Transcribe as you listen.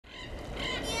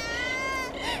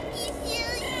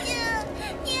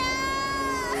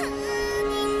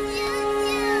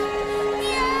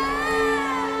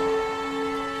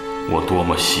我多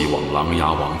么希望琅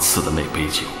琊王赐的那杯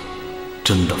酒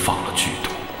真的放了剧毒，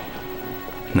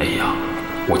那样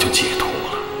我就解脱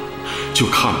了，就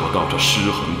看不到这尸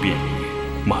横遍野、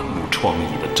满目疮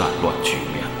痍的战乱局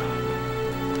面了。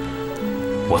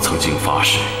我曾经发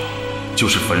誓，就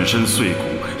是粉身碎骨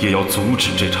也要阻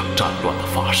止这场战乱的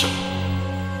发生，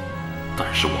但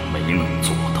是我没能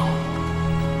做到。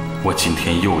我今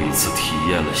天又一次体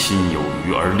验了心有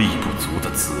余而力不足的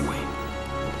滋味。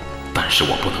但是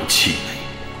我不能气馁，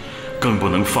更不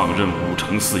能放任武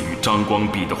承嗣与张光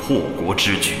弼的祸国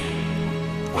之举。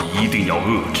我一定要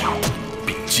遏制，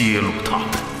并揭露他们。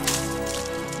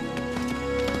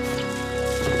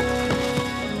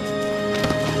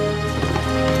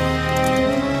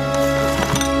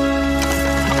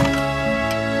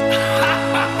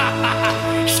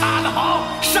杀得好，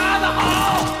杀得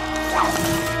好，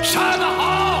杀得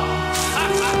好！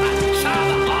杀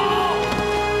得好！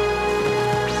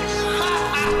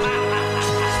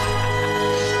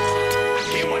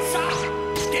给我杀！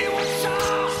给我杀！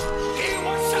给我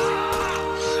杀！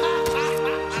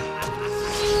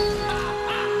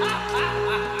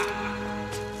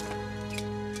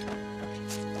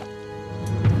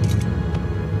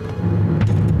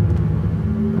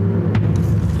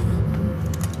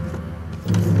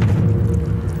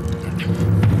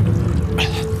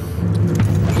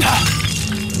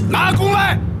拿弓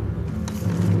来！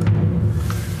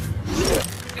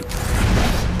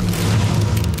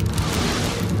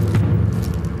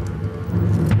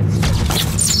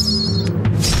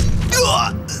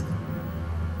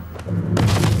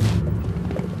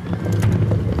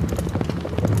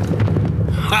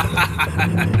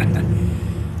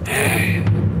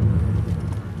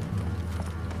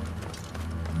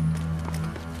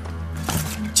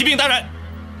启禀大人，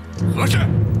何事？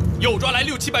又抓来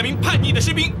600-700名叛逆的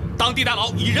士兵，当地大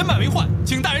佬以人满为患，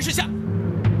请大人示下。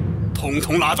统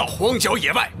统拉到荒郊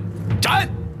野外，斩！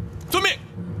遵命。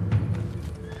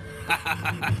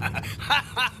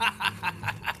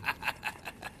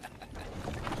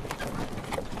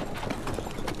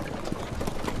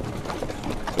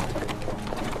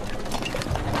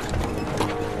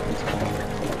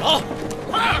走，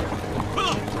快点，快走，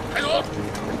快走，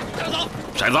快走！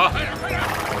骰子，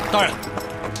大人，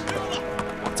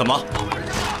怎么？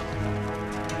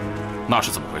那是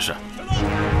怎么回事？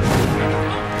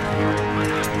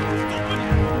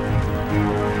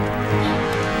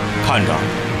看着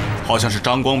好像是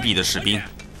张光弼的士兵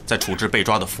在处置被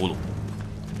抓的俘虏。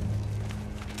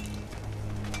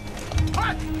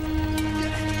快！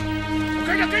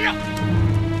跟上，跟上！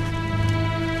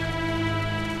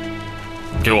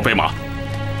给我备马。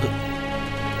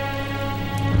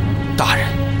大人，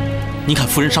您看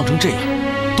夫人伤成这样，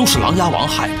都是琅琊王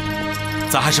害的，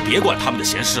咱还是别管他们的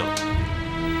闲事了。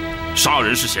杀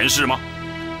人是闲事吗？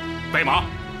备马。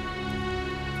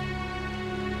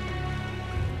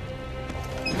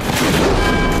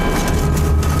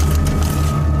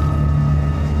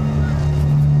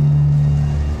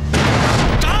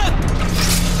斩！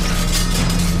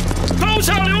刀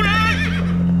下留人！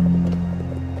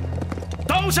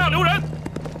刀下留人！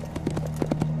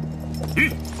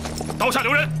刀下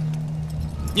留人！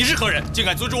你是何人？竟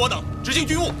敢阻止我等执行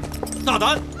军务？大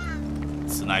胆！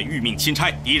此乃御命钦差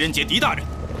狄仁杰狄大人，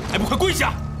还不快跪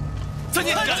下！参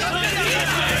见！救命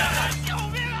啊！救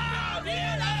命啊！狄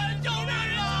大人！救命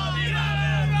啊！狄大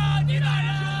人啊！狄大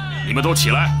人！你们都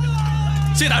起来！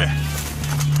谢大人。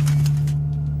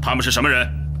他们是什么人？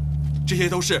这些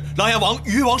都是琅琊王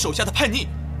于越王手下的叛逆，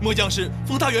末将士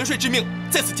奉大元帅之命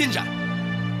在此监斩。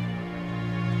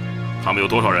他们有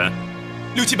多少人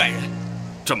？600-700人。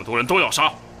这么多人都要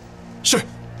杀？是。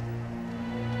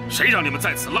谁让你们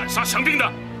在此滥杀降兵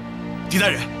的？狄大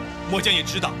人，末将也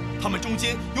知道，他们中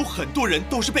间有很多人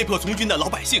都是被迫从军的老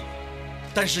百姓，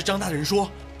但是张大人说，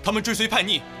他们追随叛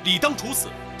逆，理当处死，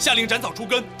下令斩草除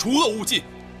根，除恶务尽。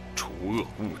除恶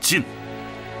务尽？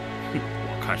哼，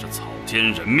我看是草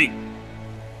菅人命。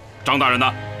张大人呢？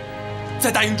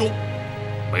在大营中。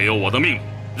没有我的命令，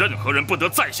任何人不得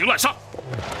再行滥杀。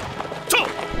撤！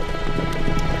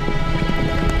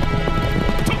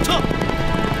撤！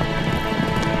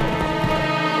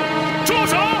住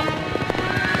手！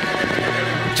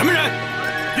什么人？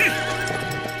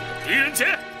狄仁杰。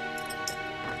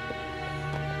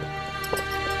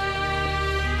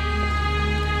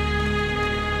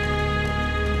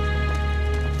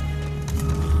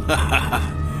哈哈哈，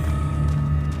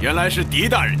原来是狄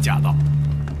大人驾到，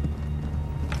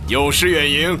有失远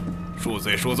迎，恕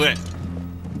罪恕罪。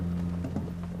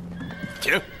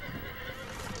请。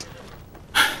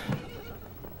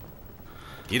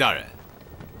狄大人，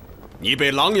你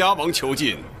被琅琊王囚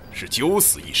禁是九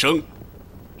死一生，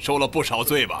受了不少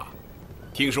罪吧？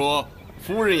听说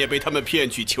夫人也被他们骗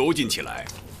去囚禁起来，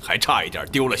还差一点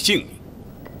丢了性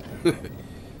命。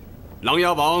琅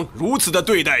琊王如此的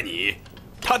对待你，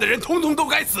他的人统统都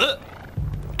该死。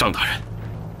张大人，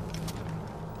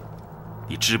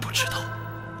你知不知道，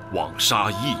枉杀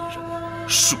1人，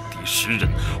树敌10人；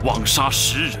枉杀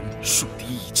10人，树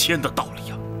敌1000的道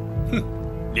理啊？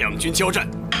哼，两军交战，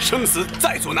生死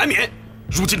在所难免。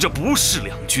如今这不是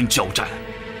两军交战，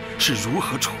是如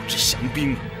何处置降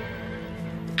兵啊？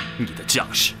你的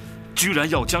将士居然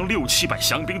要将600、700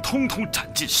降兵通通斩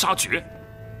尽杀绝，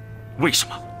为什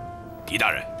么？狄大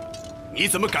人，你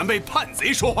怎么敢为叛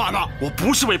贼说话呢？我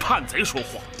不是为叛贼说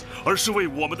话，而是为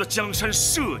我们的江山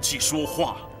社稷说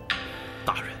话。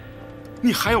大人，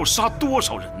你还要杀多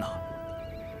少人呢？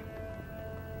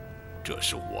这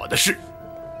是我的事。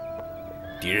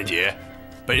狄仁杰，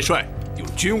本帅有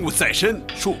军务在身，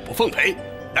恕不奉陪。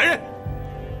来人，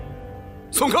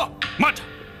送客。慢着！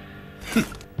哼！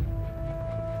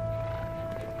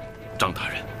张大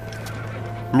人，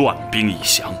乱兵已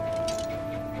降，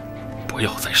不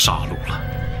要再杀戮了。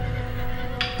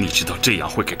你知道这样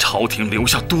会给朝廷留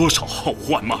下多少后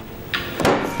患吗？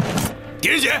狄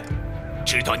仁杰，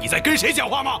知道你在跟谁讲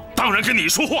话吗？当然跟你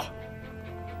说话。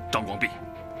张光弼，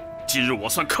今日我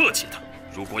算客气的，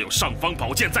如果有尚方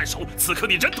宝剑在手，此刻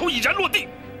你人头已然落地。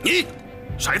你，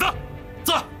骰子，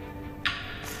在。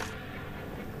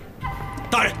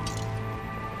大人，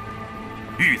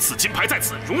御赐金牌在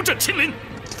此，如朕亲临。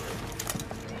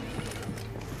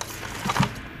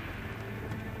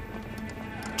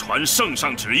传圣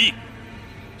上旨意，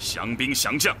降兵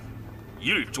降将，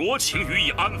一律酌情予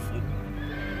以安抚，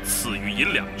赐予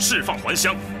银两，释放还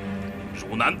乡。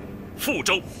汝南、富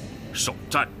州受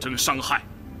战争伤害，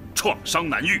创伤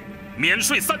难愈，免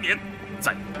税3年。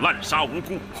再有滥杀无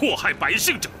辜、祸害百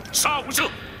姓者，杀无赦。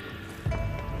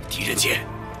狄仁杰，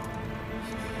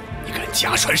你敢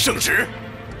假传圣旨？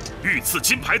御赐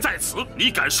金牌在此，你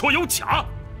敢说有假？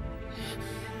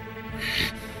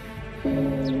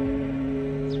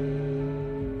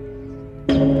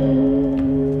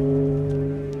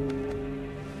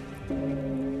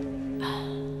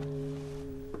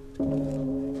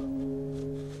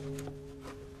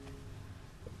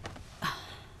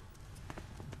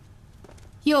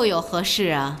又有何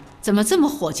事啊？怎么这么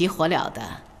火急火燎的？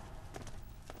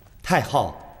太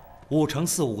后，武承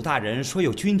嗣武大人说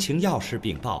有军情要事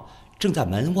禀报，正在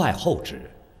门外候旨。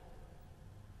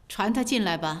传他进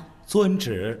来吧。遵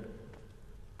旨。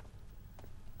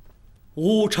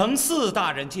武承嗣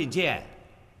大人觐见。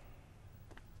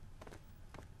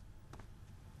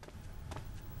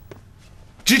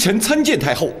直臣参见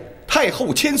太后，太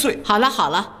后千岁。好了好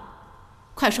了，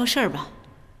快说事儿吧。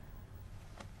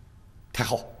太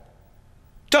后，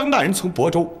张大人从亳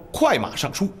州快马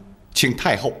上书，请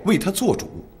太后为他做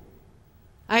主。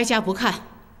哀家不看，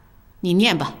你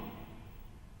念吧。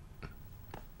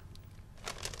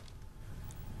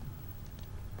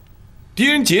狄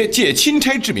仁杰借钦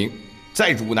差之名，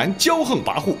在汝南骄横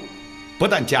跋扈，不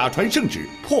但假传圣旨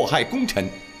迫害功臣，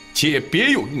且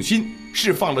别有用心，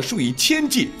释放了数以千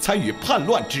计参与叛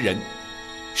乱之人，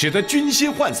使得军心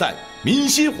涣散，民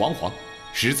心惶惶，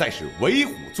实在是为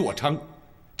虎作伥。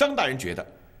张大人觉得，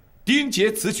狄仁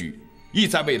杰此举意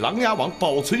在为琅琊王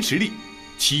保存实力，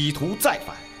企图再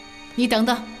反。你等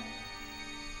等，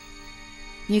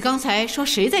你刚才说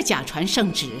谁在假传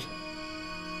圣旨？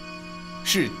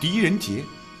是狄仁杰。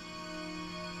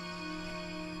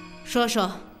说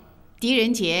说，狄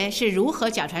仁杰是如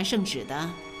何假传圣旨的？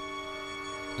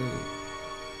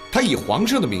他以皇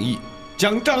上的名义，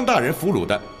将张大人俘虏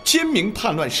的1000名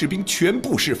叛乱士兵全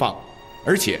部释放，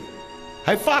而且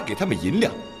还发给他们银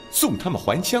两，送他们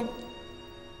还乡。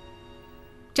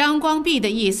张光弼的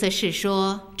意思是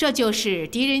说，这就是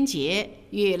狄仁杰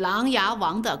与琅琊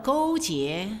王的勾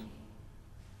结。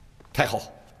太后，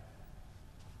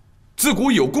自古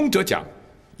有功者奖，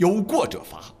有过者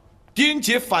罚。狄仁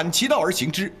杰反其道而行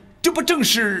之，这不正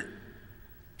是？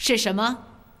是什么？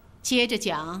接着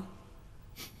讲。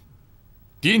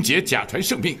狄仁杰假传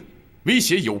圣命，威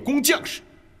胁有功将士，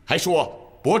还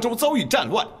说亳州遭遇战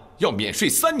乱，要免税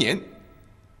3年，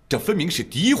这分明是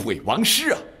诋毁王师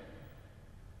啊！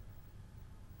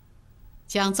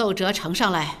将奏折呈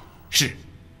上来。是。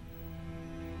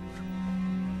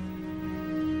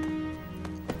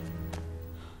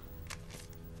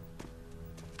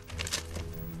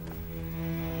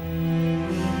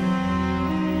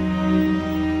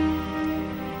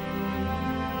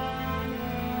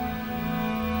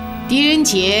狄仁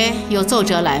杰有奏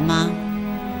折来吗？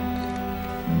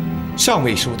尚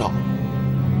未收到。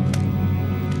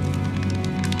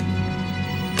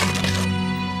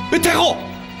太后，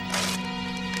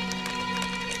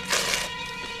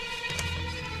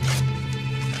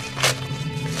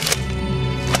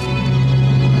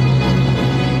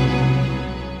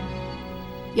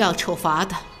要处罚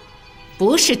的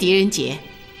不是狄仁杰，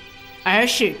而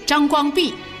是张光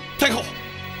弼。太后，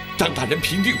张大人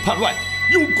平定叛乱，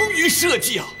有功于社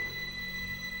稷啊！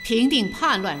平定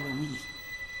叛乱容易，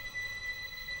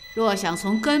若想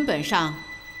从根本上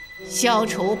消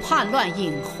除叛乱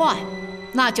隐患，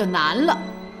那就难了。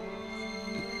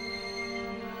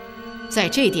在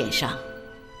这点上，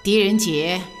狄仁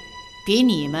杰比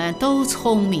你们都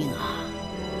聪明啊。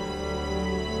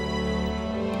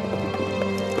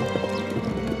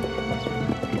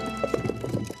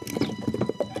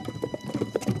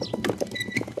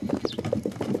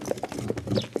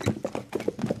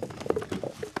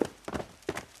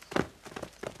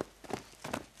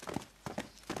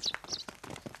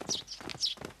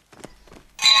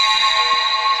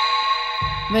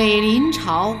为临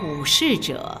朝武士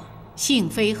者，幸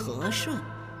非和顺。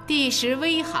帝时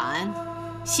微寒，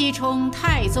西充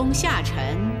太宗下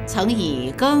臣曾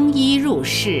以更衣入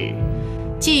室，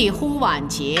既乎晚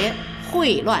节，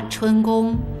秽乱春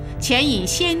宫，前引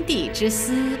先帝之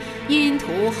私，因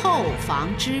图后防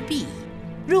之弊。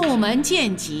入门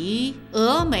见疾，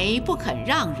峨眉不肯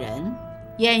让人，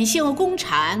掩袖宫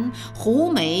蝉，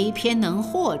狐眉偏能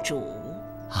惑主。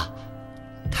啊，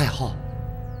太后，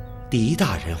狄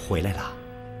大人回来了。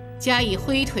加以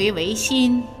挥颓为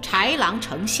新，豺狼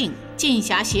成性，尽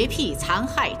侠邪僻，残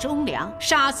害忠良，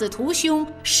杀子屠兄，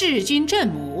弑君震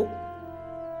母。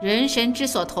人神之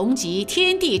所同极，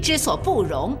天地之所不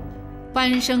容。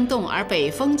班声动而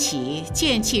北风起，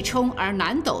剑气冲而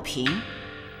南斗平。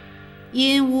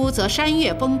阴污则山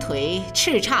岳崩颓，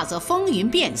叱咤则风云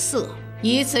变色。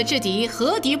以此制敌，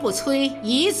何敌不摧？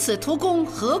以此图功，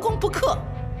何功不克？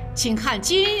请看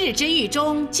今日之狱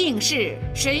中，竟是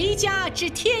谁家之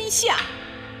天下？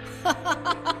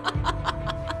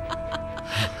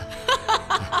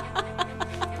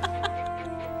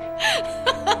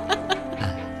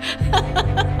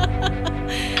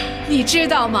你知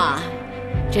道吗？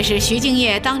这是徐敬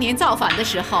业当年造反的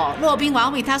时候，骆宾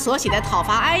王为他所写的讨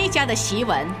伐哀家的檄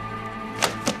文。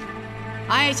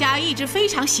哀家一直非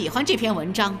常喜欢这篇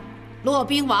文章。骆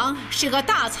宾王是个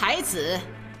大才子。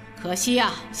可惜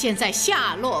啊，现在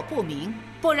下落不明，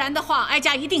不然的话，哀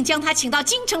家一定将他请到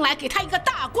京城来，给他一个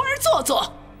大官做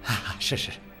做。是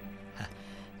是。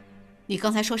你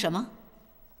刚才说什么？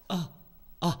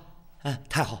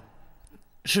太后，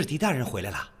是狄大人回来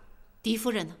了。狄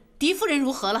夫人呢？狄夫人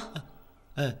如何了？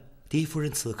狄夫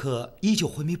人此刻依旧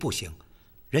昏迷不醒，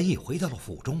人已回到了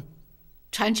府中。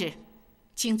传旨，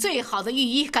请最好的御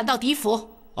医赶到狄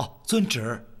府。哦，遵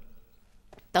旨。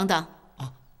等等。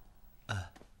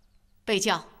备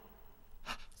轿。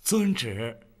遵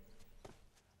旨。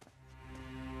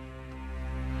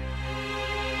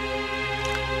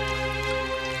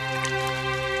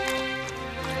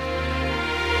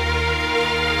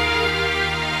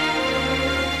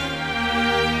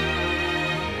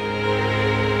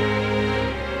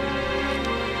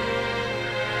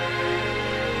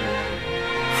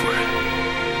夫人，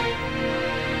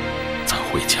咱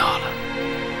回家了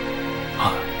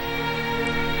啊。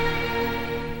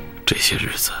这些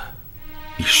日子，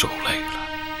你受累了。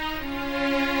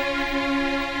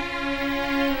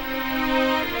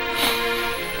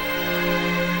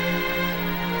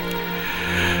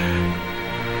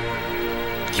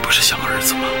你不是想儿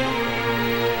子吗？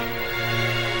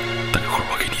待会儿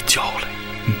我给你叫来。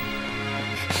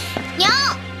娘，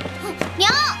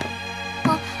娘，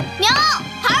娘，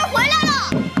孩儿回来了。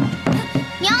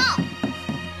娘，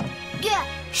爹，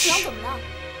娘怎么了？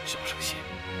小声些。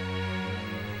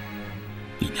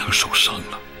你娘受伤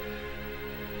了。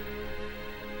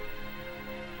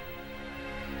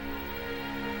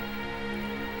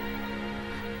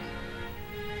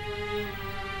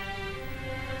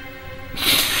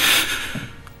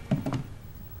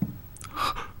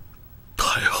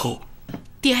太后，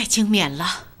爹爱经免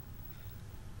了。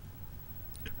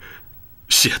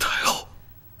谢太后。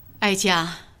哀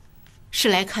家是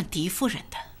来看狄夫人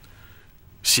的。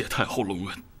谢太后隆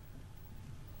恩。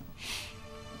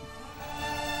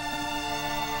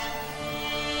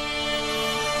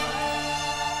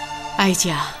哀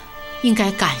家应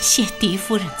该感谢狄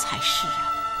夫人才是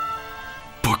啊。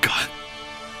不敢。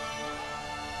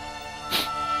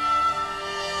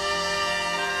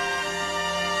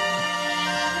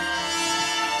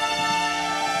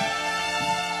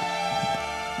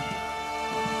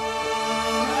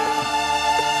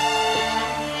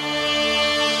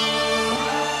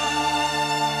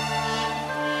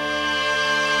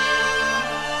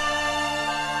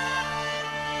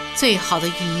最好的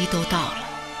御医都到了。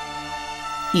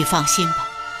你放心吧，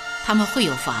他们会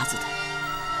有法子的。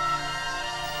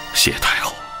谢太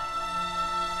后。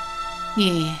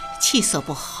你气色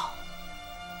不好，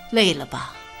累了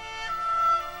吧？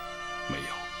没有。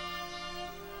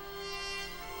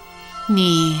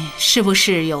你是不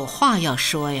是有话要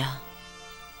说呀？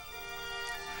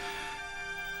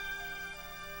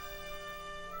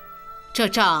这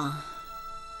仗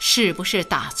是不是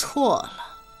打错了？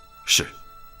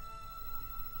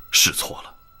是错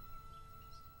了。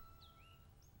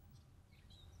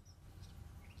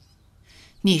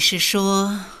你是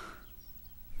说，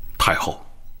太后，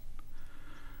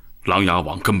琅琊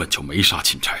王根本就没杀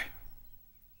钦差。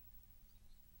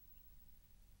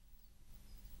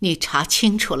你查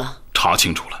清楚了？查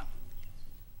清楚了。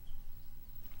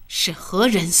是何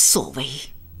人所为？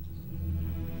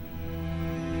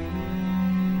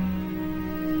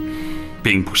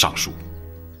兵部尚书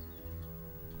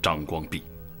张光弼。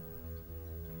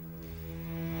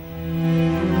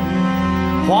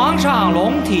皇上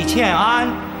龙体欠安，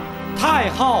太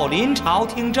后临朝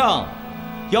听政，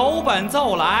有本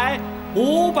奏来，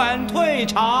无本退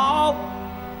朝。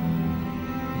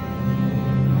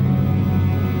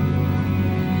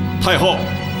太后，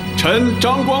臣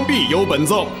张光弼有本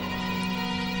奏。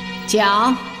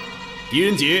讲。狄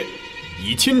仁杰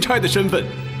以钦差的身份，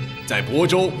在亳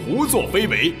州胡作非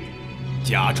为，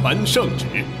假传圣旨，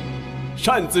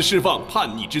擅自释放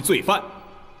叛逆之罪犯。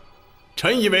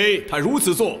臣以为他如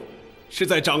此做，是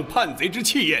在长叛贼之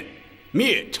气焰，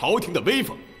灭朝廷的威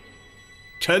风。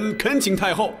臣恳请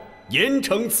太后严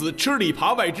惩此吃里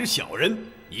扒外之小人，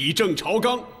以正朝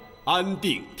纲，安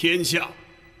定天下。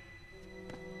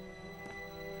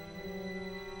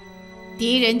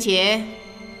狄仁杰，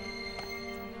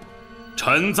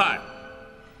臣在。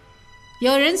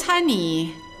有人参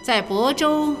你在亳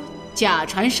州假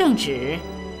传圣旨，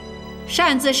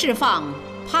擅自释放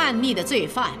叛逆的罪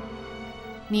犯，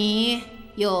你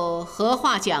有何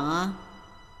话讲啊？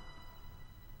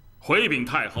回禀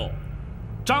太后，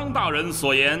张大人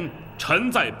所言，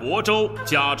臣在亳州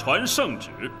假传圣旨，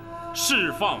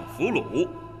释放俘虏，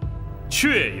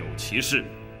确有其事，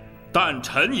但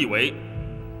臣以为，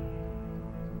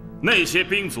那些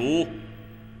兵卒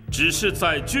只是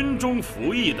在军中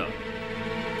服役的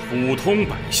普通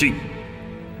百姓，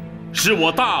是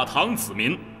我大唐子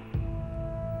民。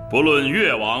不论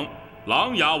越王、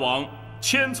琅琊王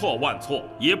千错万错，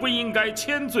也不应该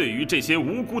牵罪于这些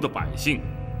无辜的百姓。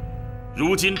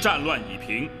如今战乱已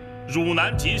平，汝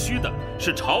南急需的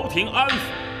是朝廷安抚，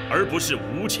而不是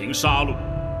无情杀戮。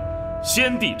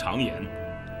先帝常言，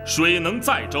水能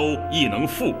载舟，亦能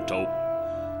覆舟。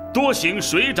多行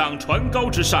水涨船高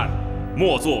之善，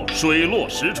莫作水落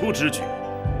石出之举。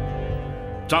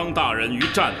张大人于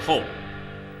战后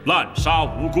滥杀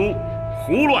无辜，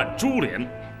胡乱株连，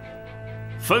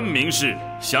分明是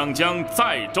想将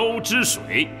载舟之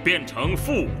水变成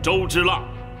覆舟之浪。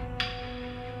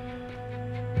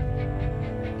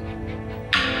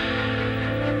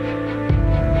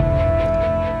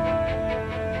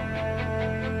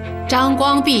张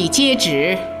光弼接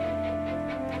旨。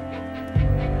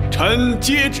臣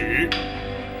接旨。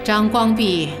张光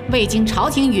弼未经朝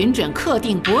廷允准克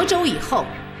定亳州以后，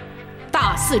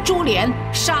大肆株连，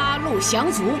杀戮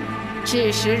降卒，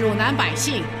致使汝南百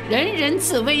姓人人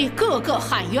自危，个个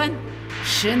喊冤，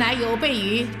实乃有悖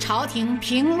于朝廷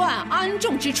平乱安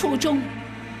众之初衷，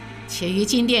且于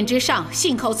金殿之上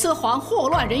信口雌黄，祸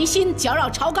乱人心，搅扰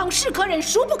朝纲，是可忍，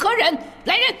孰不可忍？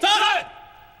来人！在。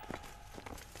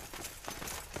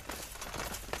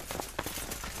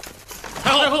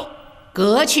太后，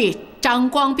革去张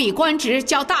光弼官职，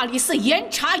叫大理寺严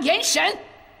查严审。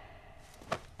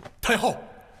太后，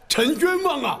臣冤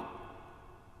枉啊！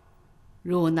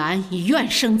汝南已怨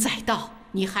声载道，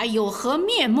你还有何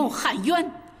面目喊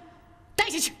冤？带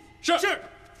下去。是。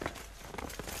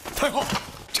太后，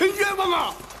臣冤枉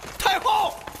啊！太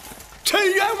后，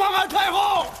臣冤枉啊！太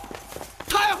后，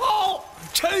太后，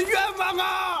臣冤枉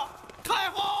啊！太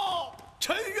后，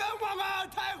臣冤枉啊！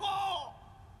太后。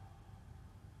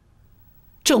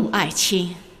众爱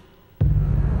卿，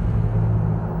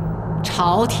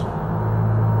朝廷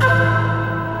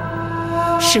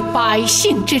是百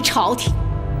姓之朝廷，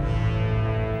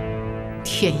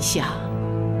天下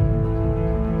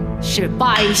是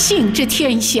百姓之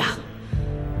天下。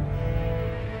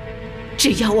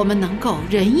只要我们能够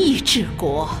仁义治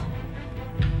国，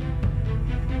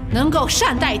能够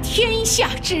善待天下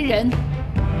之人，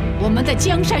我们的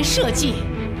江山社稷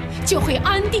就会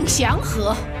安定祥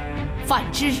和。反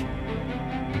之，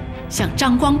像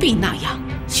张光弼那样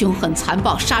凶狠残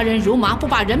暴、杀人如麻、不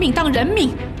把人命当人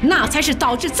命，那才是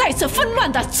导致再次纷乱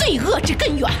的罪恶之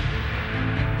根源。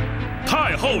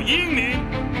太后英明。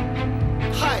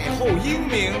太后英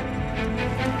明。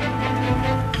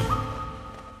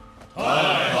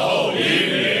太后英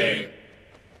明。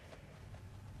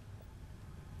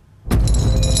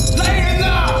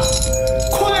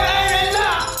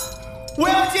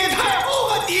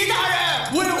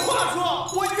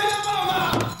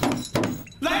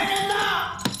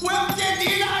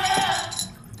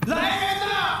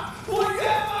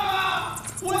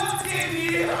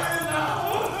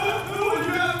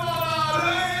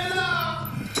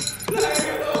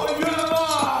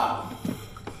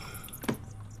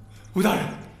吴大人，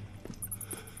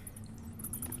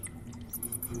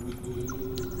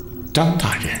张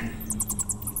大人，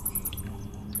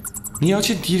你要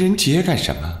见狄仁杰干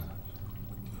什么？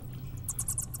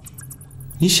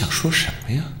你想说什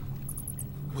么呀？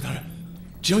吴大人，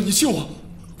只要你救我，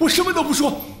我什么都不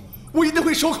说，我一定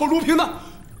会守口如瓶的。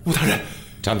吴大人，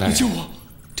张大人，你救我！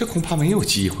这恐怕没有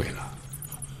机会了。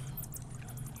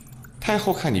太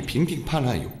后看你平定叛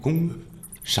乱有功，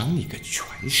赏你个全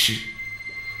尸，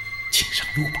请上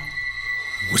路吧。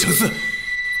武承嗣，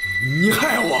你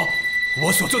害我，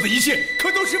我所做的一切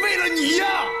可都是为了你呀！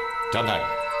张大人，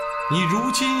你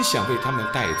如今想为他们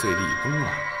戴罪立功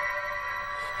啊？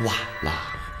晚了。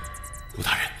吴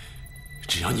大人，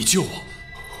只要你救我，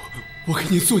我给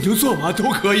你做牛做马都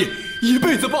可以，一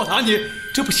辈子报答你。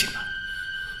这不行啊！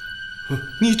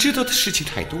你知道的事情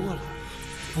太多了。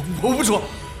我不说，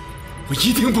我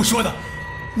一定不说的，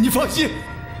你放心。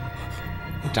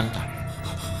张大人，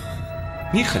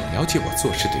你很了解我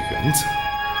做事的原则。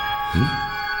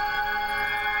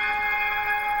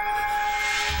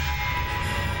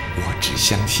我只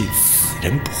相信死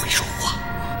人不会说话。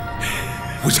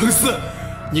武承嗣，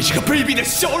你是个卑鄙的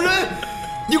小人，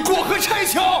你过河拆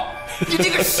桥，你这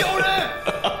个小人，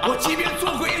我即便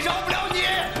做鬼也饶不了你。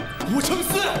武承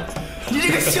嗣，你这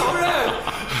个小人！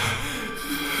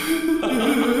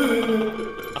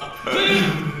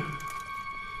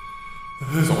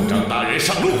送张大人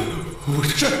上路。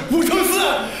是武承嗣。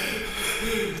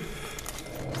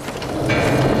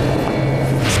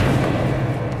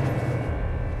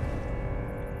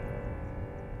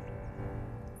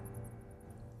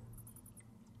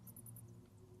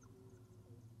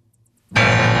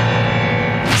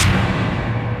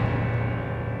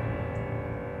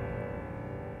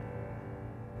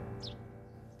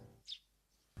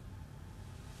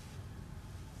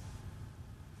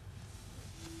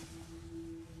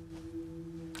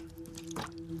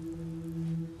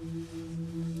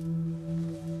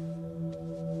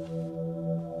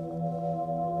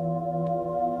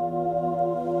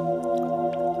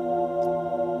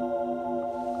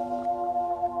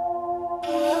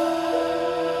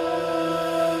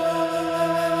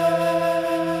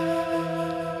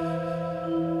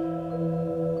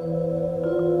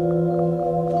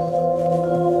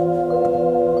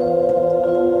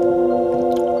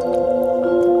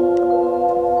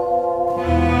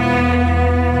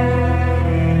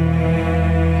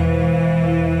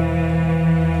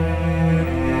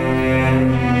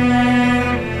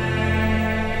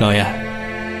老爷，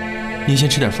您先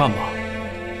吃点饭吧。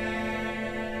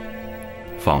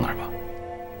放那儿吧。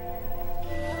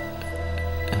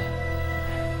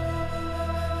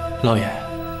老爷，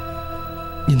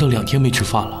您都2天没吃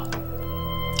饭了。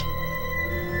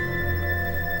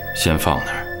先放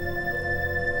那儿。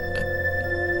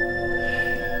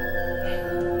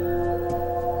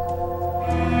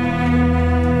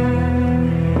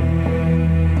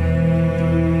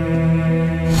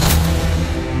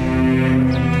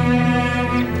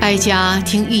哀家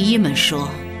听御医们说，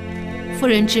夫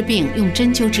人之病用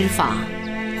针灸之法，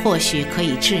或许可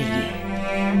以治愈。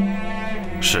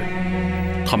是，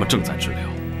他们正在治疗。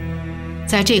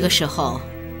在这个时候，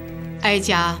哀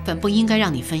家本不应该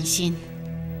让你分心。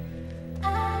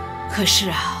可是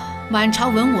啊，满朝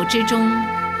文武之中，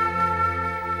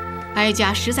哀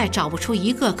家实在找不出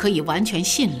一个可以完全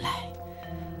信赖、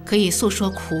可以诉说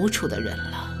苦楚的人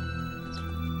了。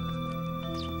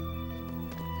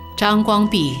张光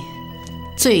弼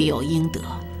罪有应得，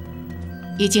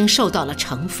已经受到了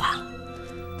惩罚。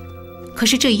可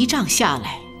是这一仗下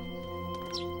来，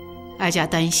哀家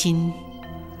担心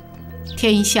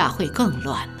天下会更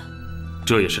乱了。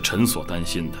这也是臣所担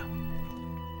心的。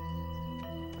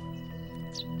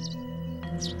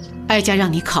哀家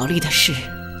让你考虑的事，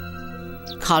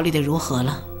考虑的如何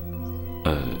了？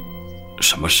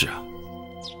什么事啊？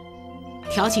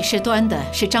挑起事端的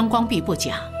是张光弼不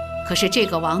假，可是这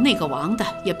个王那个王的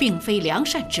也并非良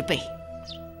善之辈。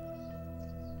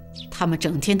他们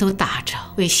整天都打着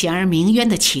为贤而鸣冤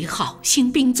的旗号，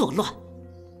兴兵作乱。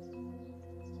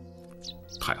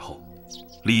太后，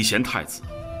李贤太子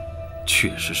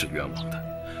确实是冤枉的，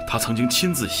他曾经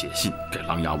亲自写信给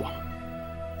琅琊王。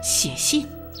写信？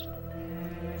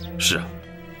是啊，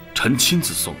臣亲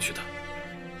自送去的。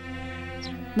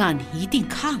那你一定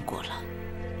看过了。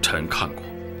臣看过。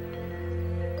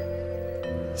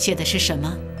写的是什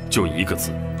么？就一个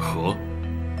字：和。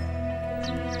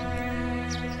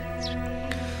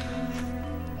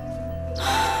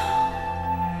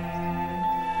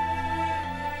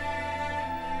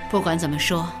不管怎么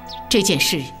说，这件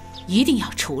事一定要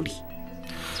处理。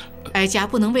哀家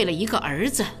不能为了一个儿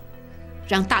子，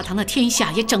让大唐的天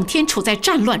下也整天处在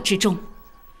战乱之中。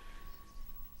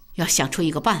要想出一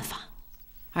个办法，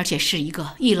而且是一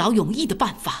个一劳永逸的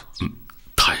办法。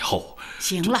太后，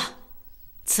行了，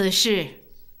此事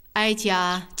哀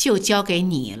家就交给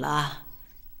你了。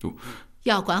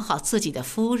要管好自己的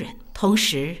夫人，同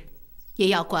时也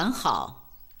要管好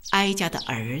哀家的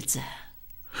儿子。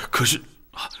可是，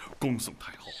恭送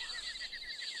太后。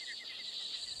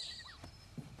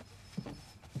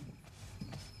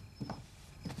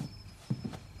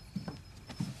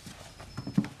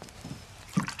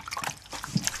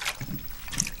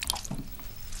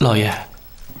老爷，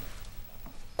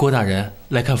郭大人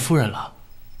来看夫人了。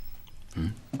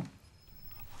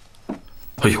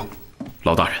哎呦，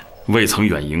老大人未曾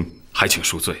远迎，还请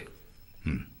恕罪。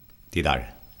狄大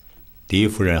人，狄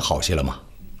夫人好些了吗？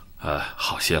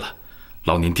好些了，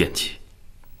劳您惦记。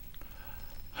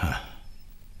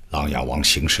琅琊王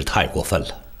行事太过分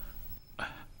了。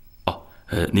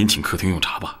您请客厅用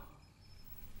茶吧。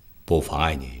不妨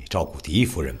碍你照顾狄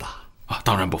夫人吧？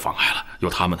当然不妨碍了，有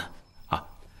他们呢。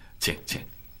请。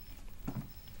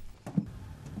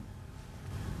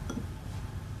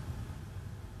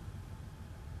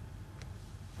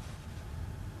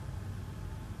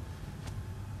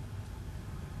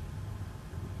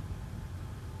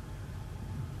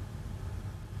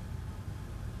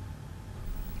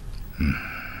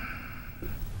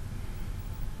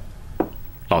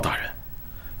老大人，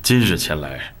今日前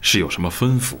来是有什么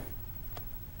吩咐，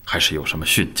还是有什么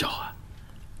训教啊？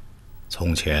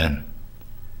从前，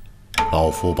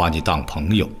老夫把你当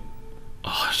朋友，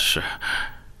是。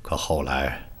可后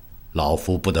来，老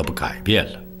夫不得不改变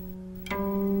了，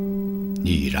你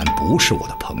已然不是我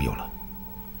的朋友了。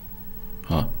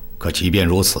可即便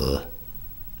如此，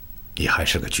你还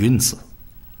是个君子。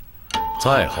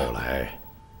再后来，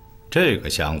这个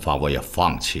想法我也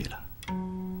放弃了。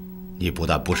你不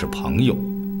但不是朋友，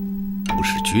不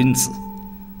是君子，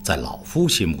在老夫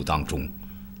心目当中，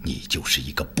你就是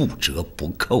一个不折不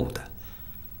扣的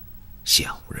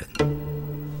小人。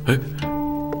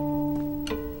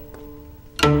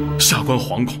下官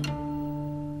惶恐。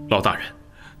老大人，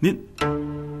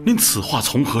您此话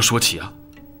从何说起啊？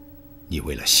你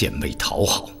为了献媚讨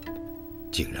好，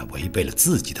竟然违背了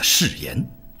自己的誓言。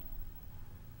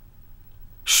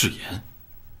誓言？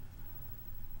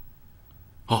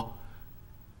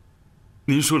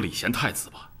您说礼贤太子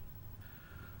吧？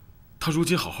他如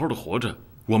今好好的活着，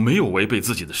我没有违背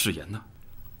自己的誓言呢。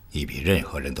你比任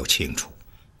何人都清楚，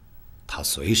他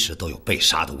随时都有被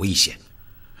杀的危险。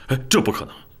这不可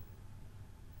能。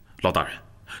老大人，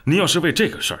您要是为这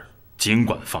个事儿，尽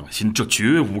管放心，这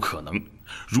绝无可能。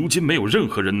如今没有任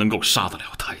何人能够杀得了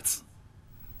太子。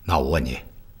那我问你，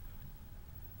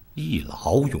一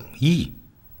劳永逸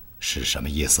是什么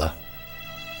意思？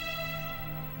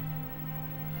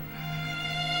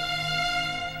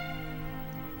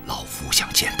老夫想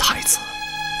见太子。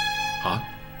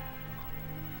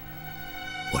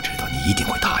我知道你一定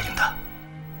会答应的。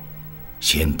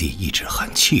先帝一直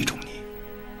很器重你，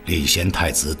礼贤太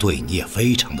子对你也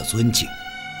非常的尊敬，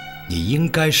你应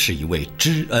该是一位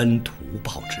知恩图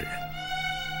报之人。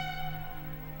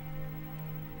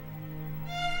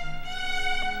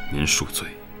您恕罪，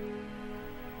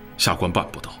下官办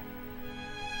不到。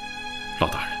老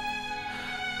大人，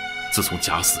自从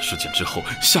假死事件之后，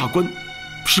下官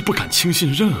是不敢轻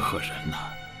信任何人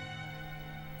呐。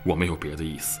我没有别的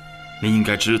意思，您应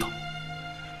该知道。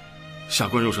下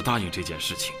官若是答应这件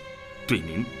事情，对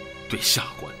您、对下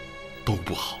官都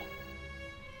不好。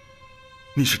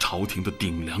您是朝廷的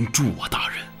顶梁柱啊，大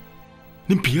人，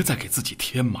您别再给自己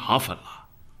添麻烦了。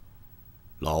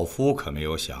老夫可没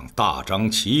有想大张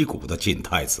旗鼓地进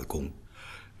太子宫。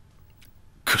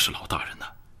可是老大人呐，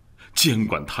监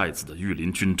管太子的御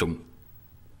林军中，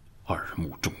耳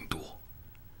目众多，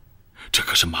这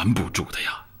可是瞒不住的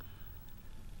呀。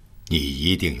你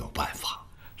一定有办法。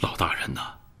老大人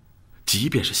呐，即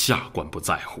便是下官不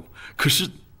在乎，可是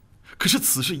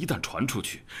此事一旦传出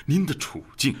去，您的处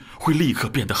境会立刻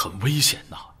变得很危险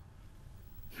呐。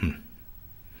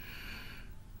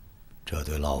这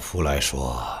对老夫来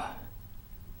说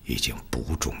已经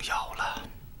不重要了。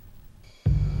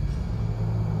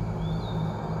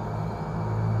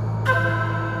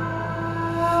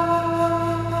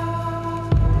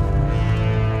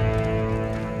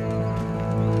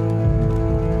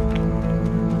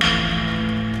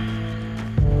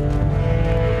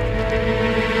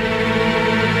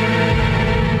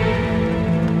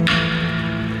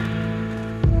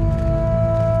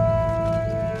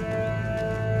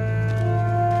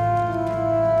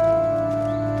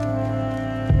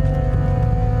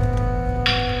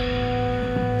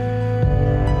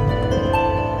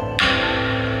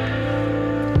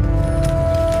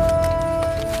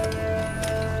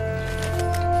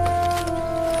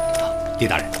狄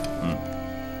大人，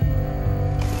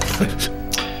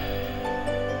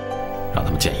让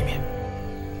他们见一面。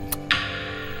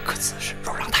可此事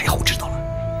若让太后知道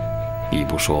了，你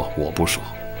不说，我不说，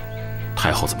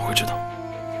太后怎么会知道？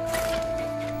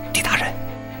狄大人，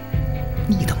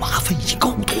你的麻烦已经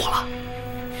够多了。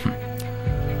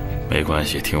没关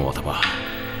系，听我的吧，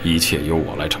一切由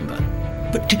我来承担。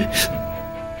这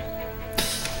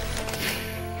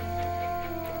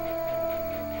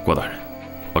郭大人，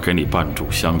我给你半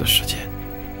炷香的时间，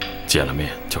见了面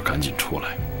就赶紧出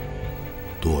来。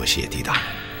多谢狄大人，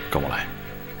跟我来。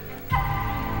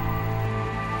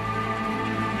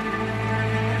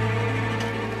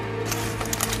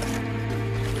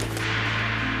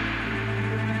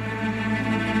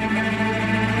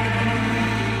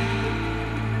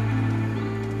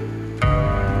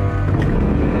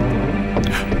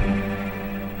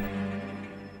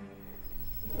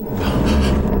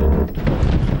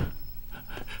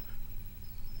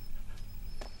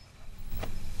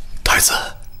太子，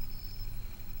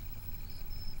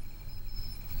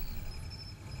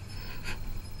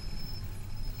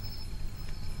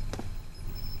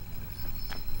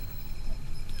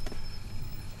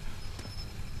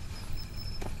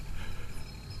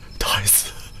太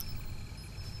子，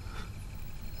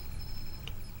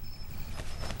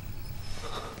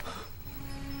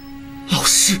老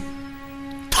师，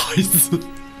太子，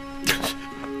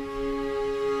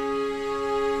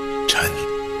臣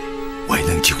未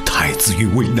能救太子于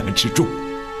危难之中，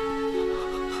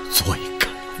罪该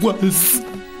万死。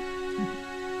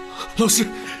老师，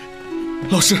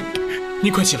老师，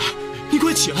你快起来，你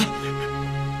快起来！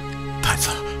太子，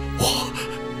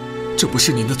这不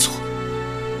是您的错。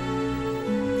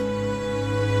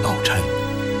老臣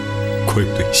愧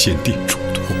对先帝嘱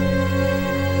托，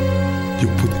又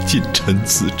不能尽臣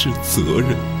子之责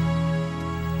任，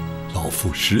老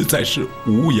夫实在是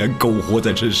无颜苟活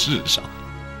在这世上。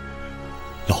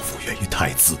老夫愿与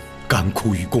太子甘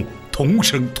苦与共，同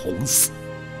生同死。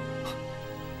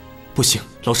不行，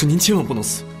老师您千万不能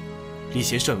死。李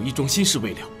贤尚有一桩心事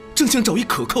未了，正想找一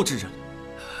可靠之人。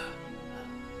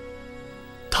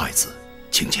太子，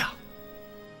请讲。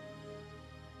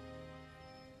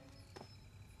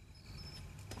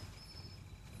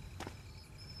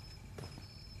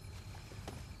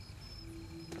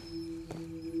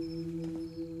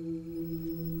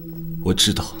我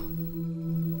知道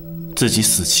自己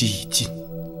死期已近，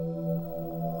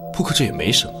不过这也没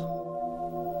什么。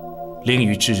灵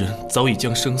宇之人早已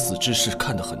将生死之事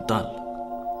看得很淡了。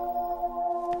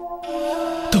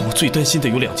但我最担心的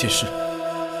有2件事：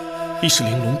一是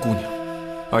玲珑姑娘，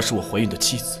二是我怀孕的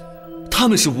妻子。她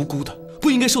们是无辜的，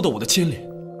不应该受到我的牵连。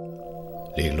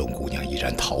玲珑姑娘已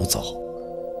然逃走，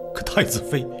可太子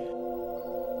妃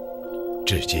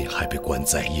至今还被关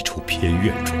在一处偏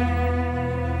院中。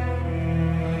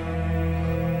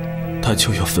她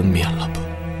就要分娩了吧？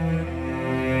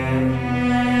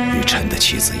与臣的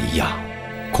妻子一样，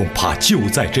恐怕就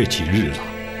在这几日了。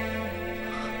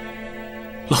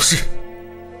老师，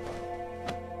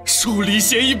受李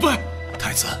贤一拜。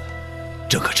太子，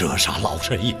这可折杀老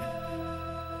臣也。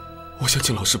我想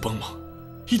请老师帮忙，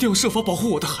一定要设法保护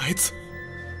我的孩子。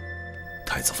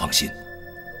太子放心，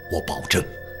我保证。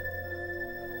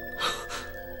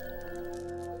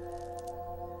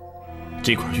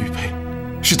这块玉佩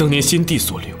是当年先帝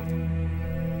所留，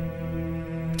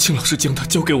请老师将它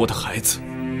交给我的孩子。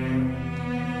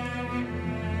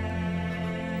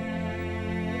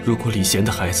如果李贤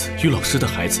的孩子与老师的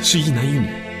孩子是一男一女，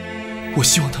我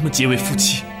希望他们结为夫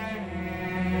妻；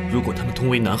如果他们同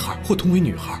为男孩或同为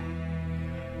女孩，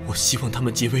我希望他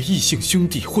们结为异姓兄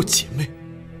弟或姐妹。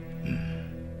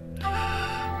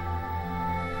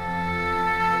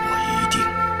我一定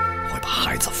会把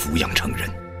孩子抚养成人，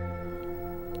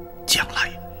将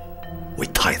来为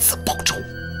太子报仇。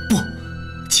不，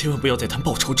千万不要再谈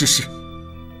报仇之事。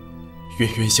冤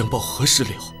冤相报何时了？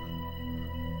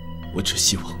我只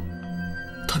希望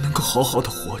他能够好好的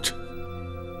活着，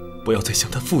不要再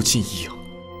像他父亲一样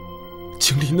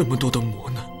经历那么多的磨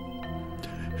难。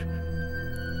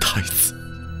太子，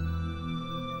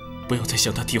不要再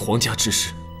向他提皇家之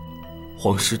事。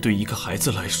皇室对一个孩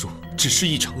子来说只是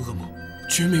一场噩梦，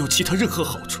绝没有其他任何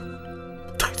好处。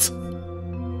太子，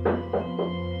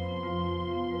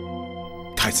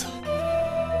太子，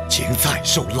请再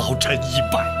受老臣一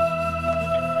拜。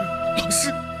老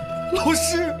师，老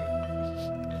师。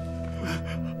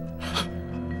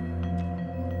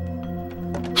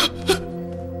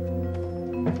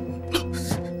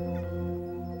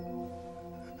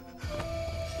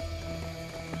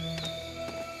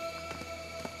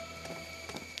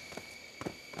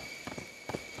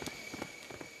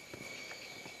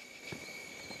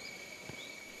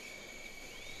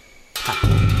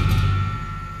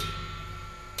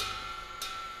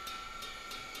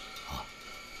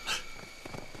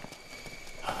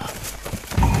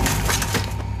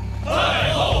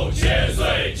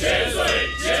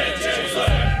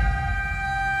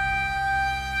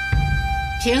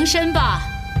平身吧。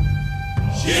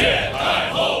谢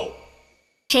太后。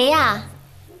谁呀？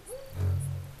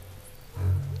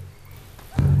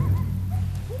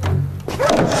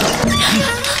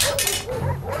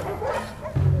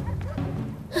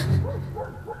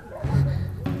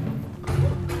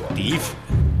狄夫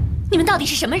人，你们到底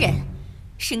是什么人？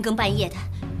深更半夜的，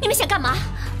你们想干嘛？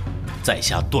在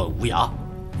下段无涯，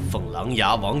奉琅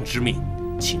琊王之命，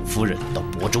请夫人到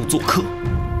亳州做客。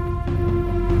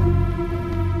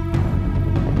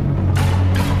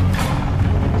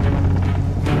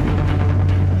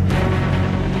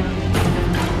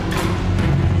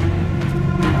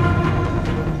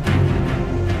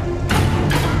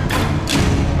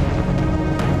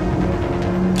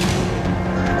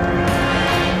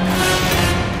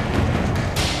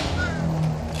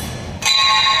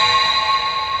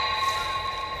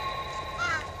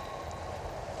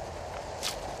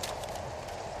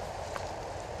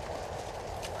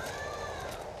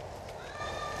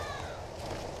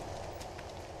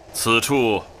此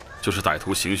处就是歹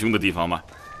徒行凶的地方吗？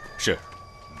是。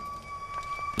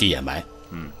地掩埋。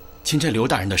钦差刘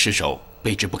大人的尸首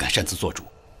卑职不敢擅自做主，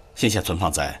现下存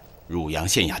放在汝阳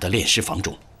县衙的殓尸房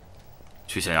中。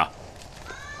去县衙。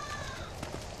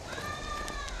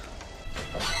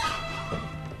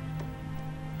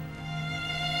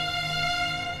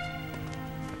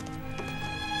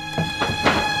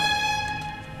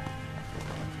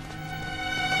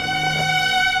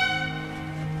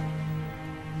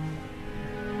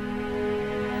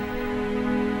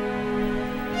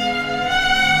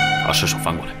把尸首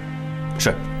翻过来。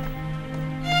是。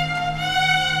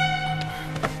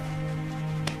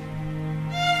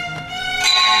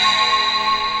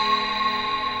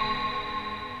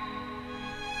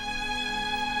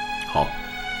好。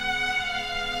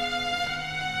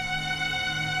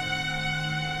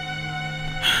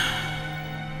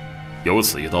有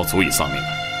此一刀，足以丧命了。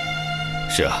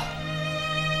是啊，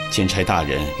钦差大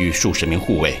人与数十名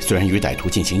护卫虽然与歹徒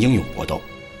进行英勇搏斗，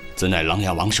怎奈琅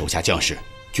琊王手下将士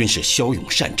均是骁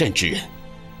勇善战之人，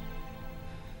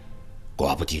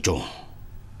寡不敌众，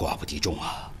寡不敌众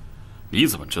啊！你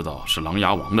怎么知道是琅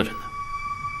琊王的人呢？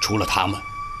除了他们，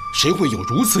谁会有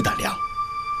如此胆量？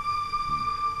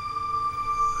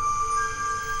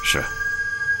是。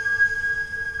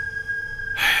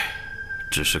唉，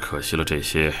只是可惜了这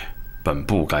些本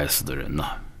不该死的人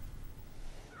呐。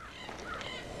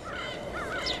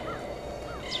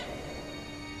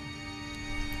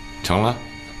成了。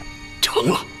成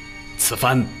了，此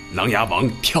番琅琊王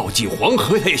跳进黄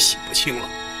河，他也洗不清了。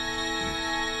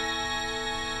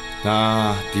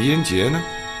那狄仁杰呢？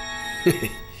嘿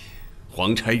嘿，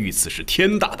皇差遇刺是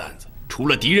天大担子，除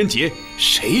了狄仁杰，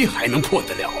谁还能破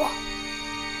得了啊？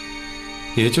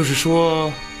也就是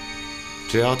说，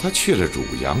只要他去了汝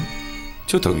阳，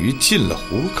就等于进了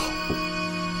虎口，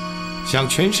想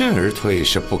全身而退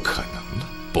是不可能的。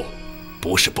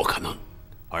不是不可能，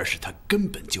而是他根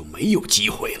本就没有机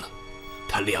会了。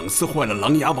他2次坏了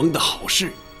琅琊王的好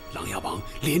事，琅琊王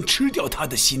连吃掉他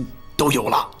的心都有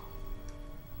了。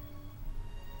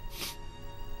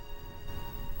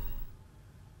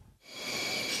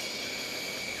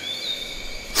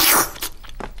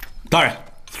大人，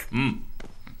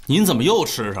您怎么又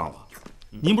吃上了？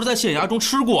您不是在县衙中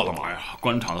吃过了吗？哎呀，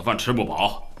官场的饭吃不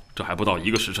饱，这还不到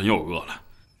1个时辰又饿了。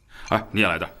哎，你也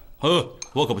来点。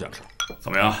我可不想吃。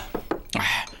怎么样？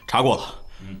哎，查过了。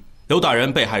刘大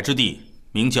人被害之地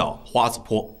名叫花子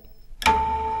坡。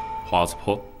花子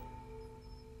坡，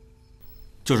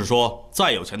就是说，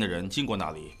再有钱的人经过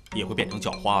那里也会变成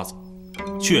叫花子，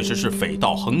确实是匪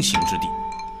盗横行之地。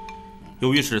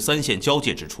由于是3县交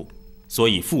界之处，所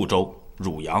以富州、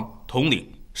汝阳、统领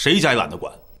谁家也懒得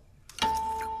管。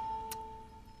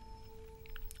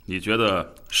你觉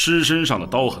得尸身上的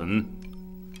刀痕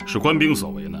是官兵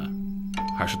所为呢，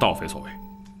还是盗匪所为？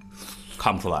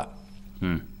看不出来。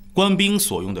官兵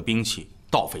所用的兵器，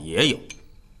盗匪也有。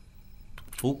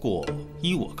不过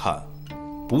依我看，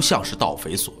不像是盗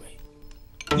匪所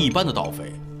为。一般的盗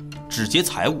匪只劫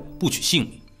财物，不取性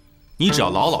命。你只要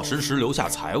老老实实留下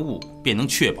财物，便能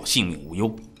确保性命无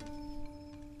忧。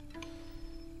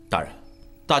大人，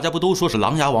大家不都说是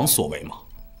琅琊王所为吗？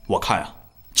我看啊，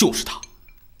就是他。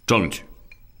证据，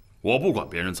我不管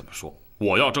别人怎么说，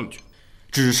我要证据。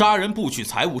只杀人不取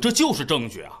财物，这就是证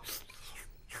据啊！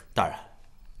大人，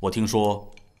我听说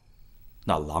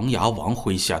那琅琊王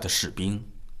麾下的士兵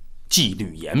纪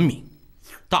律严明，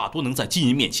大多能在金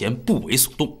银面前不为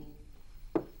所动。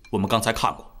我们刚才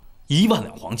看过，1万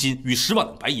两黄金与10万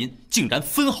两白银竟然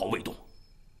分毫未动。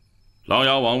琅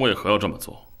琊王为何要这么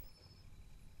做？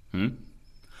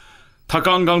他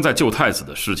刚刚在救太子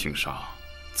的事情上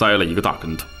栽了一个大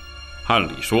跟头，按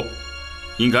理说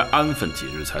应该安分几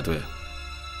日才对啊。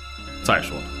再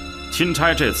说了，钦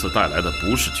差这次带来的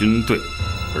不是军队，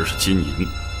而是金银；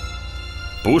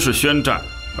不是宣战，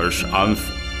而是安抚。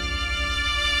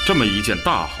这么一件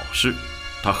大好事，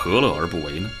他何乐而不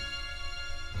为呢？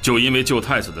就因为救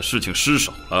太子的事情失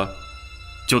手了，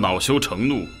就恼羞成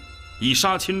怒，以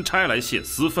杀钦差来泄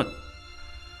私愤，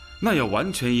那也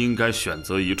完全应该选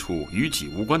择一处与己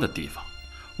无关的地方。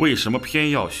为什么偏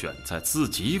要选在自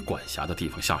己管辖的地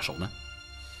方下手呢？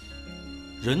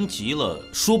人急了，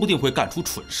说不定会干出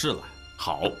蠢事来。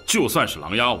好，就算是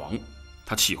琅琊王，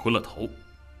他气昏了头，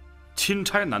钦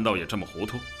差难道也这么糊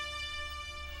涂？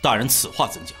大人此话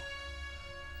怎讲？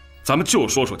咱们就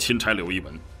说说钦差刘一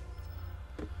文。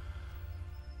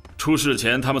出事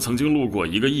前，他们曾经路过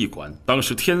一个驿馆，当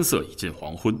时天色已近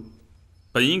黄昏，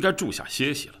本应该住下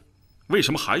歇息了，为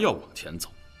什么还要往前走？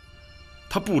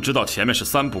他不知道前面是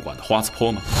3不管的花子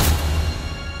坡吗？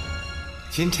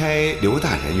钦差刘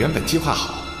大人原本计划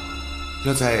好，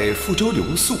要在富州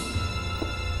留宿。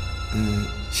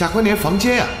下官连房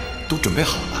间呀都准备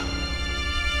好了。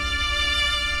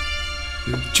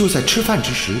就在吃饭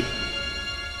之时，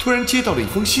突然接到了一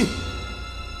封信，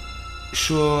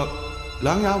说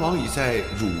琅琊王已在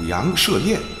汝阳设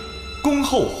宴，恭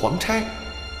候皇差，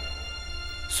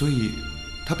所以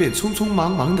他便匆匆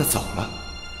忙忙地走了。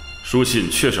书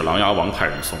信确是琅琊王派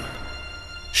人送来的？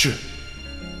是。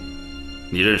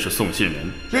你认识送信人？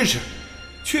认识，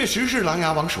确实是琅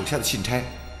琊王手下的信差。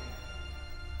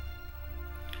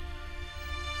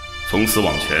从此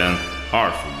往前20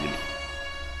余里，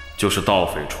就是盗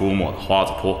匪出没的花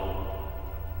子坡。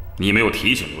你没有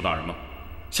提醒刘大人吗？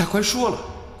下官说了，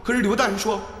可是刘大人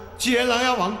说，既然琅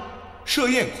琊王设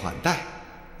宴款待，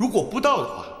如果不到的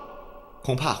话，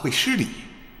恐怕会失礼，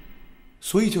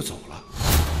所以就走了。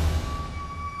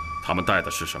他们带的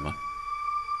是什么？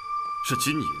是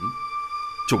金银，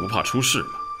就不怕出事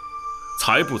吗？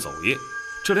财不走夜，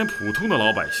这连普通的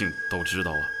老百姓都知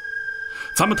道啊。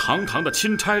咱们堂堂的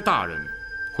钦差大人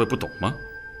会不懂吗？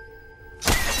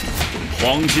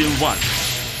黄金1万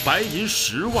两，白银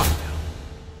10万两，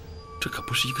这可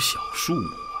不是一个小数目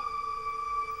啊！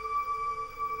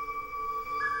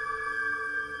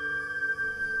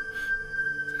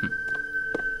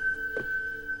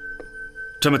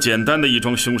这么简单的一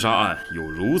桩凶杀案，有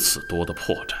如此多的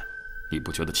破绽，你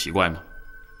不觉得奇怪吗？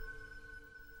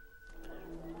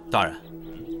大人，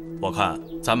我看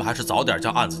咱们还是早点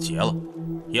将案子结了，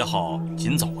也好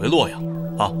尽早回洛阳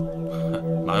啊。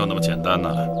哪有那么简单呢？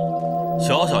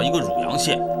小小一个汝阳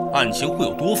县，案情会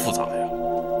有多复杂呀？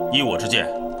依我之见，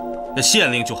那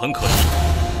县令就很可疑。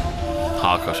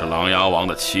他可是琅琊王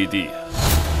的七弟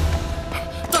啊！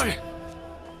大人，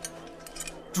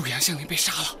汝阳县令被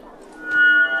杀了。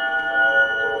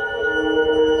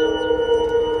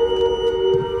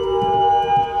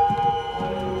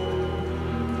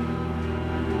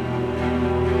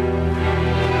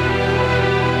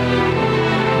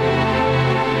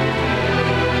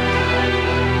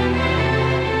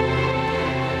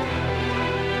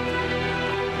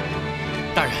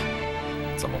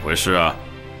回事啊？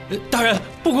大人，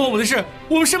不关我们的事，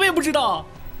我们什么也不知道。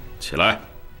起来！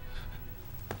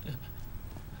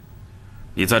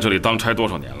你在这里当差多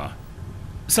少年了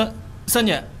？3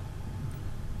年。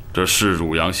这是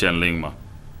汝阳县令吗？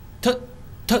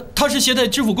他是携带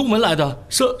知府公文来的，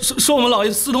说我们老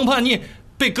爷私通叛逆，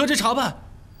被革职查办，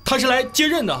他是来接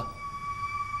任的。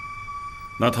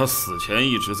那他死前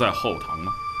一直在后堂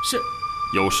吗？是。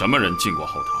有什么人进过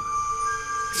后堂？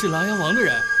是琅琊王的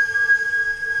人。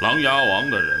琅琊王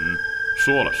的人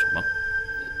说了什么？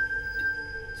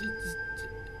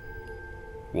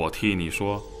我替你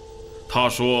说。他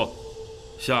说，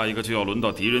下一个就要轮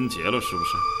到狄仁杰了，是不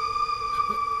是？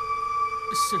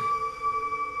是。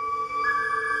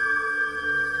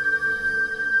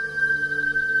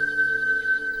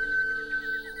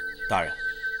大人，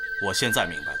我现在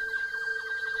明白了，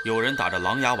有人打着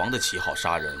琅琊王的旗号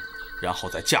杀人，然后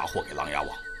再嫁祸给琅琊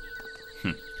王。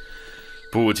哼。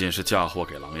不仅是嫁祸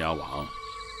给琅琊王，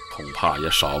恐怕也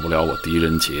少不了我狄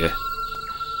仁杰。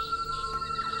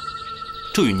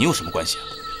这与你有什么关系啊？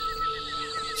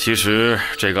其实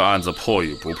这个案子破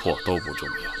与不破都不重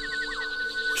要，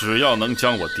只要能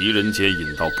将我狄仁杰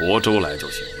引到亳州来就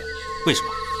行了。为什么？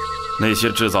那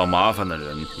些制造麻烦的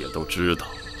人也都知道，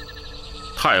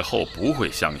太后不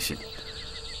会相信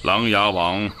琅琊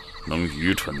王能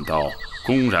愚蠢到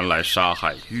公然来杀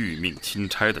害御命钦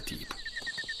差的地步。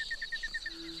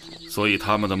所以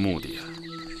他们的目的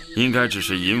应该只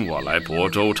是引我来亳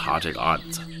州查这个案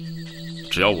子。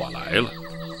只要我来了，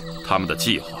他们的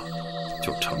计划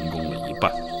就成功了一半。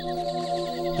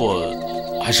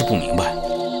我还是不明白。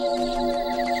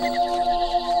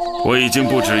我已经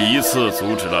不止一次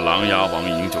阻止了琅琊王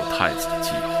营救太子的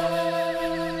计划。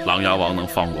琅琊王能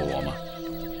放过我吗？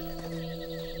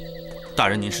大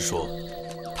人，您是说，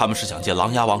他们是想借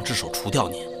琅琊王之手除掉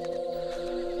您？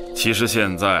其实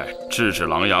现在制止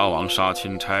琅琊王杀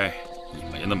钦差已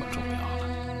没那么重要了。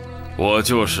我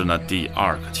就是那第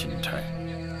2个钦差，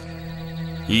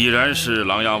已然是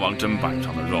琅琊王砧板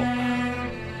上的肉了。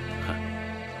哼！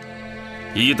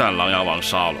一旦琅琊王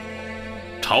杀了我，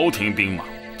朝廷兵马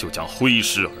就将挥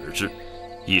师而至，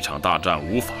一场大战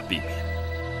无法避免。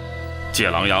借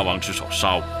琅琊王之手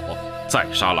杀我，再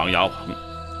杀琅琊王，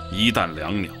一弹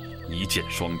两鸟，一箭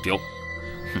双雕。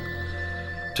哼，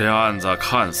这案子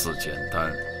看似简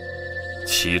单，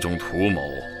其中图谋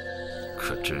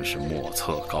可真是莫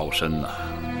测高深呐。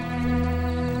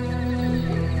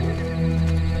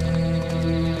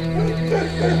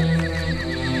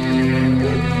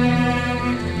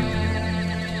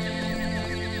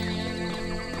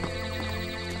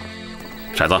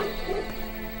骰子，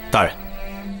大人，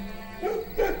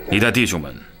你带弟兄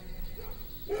们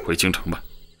回京城吧。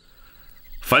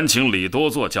烦请李多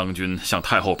作将军向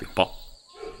太后禀报，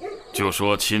就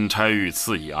说钦差遇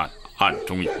刺一案，案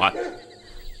中有案。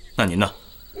那您呢？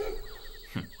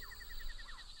哼，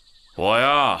我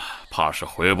呀，怕是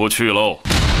回不去喽。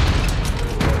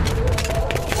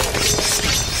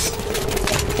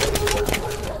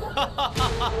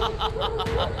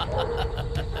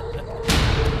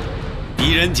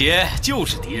狄仁杰就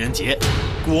是狄仁杰，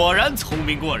果然聪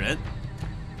明过人。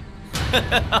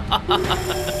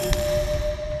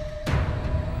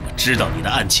我知道你的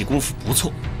暗器功夫不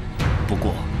错，不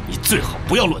过你最好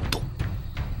不要乱动，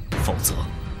否则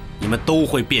你们都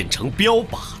会变成标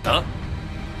靶的。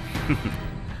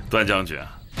段将军，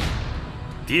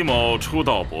狄某初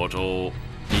到亳州，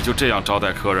你就这样招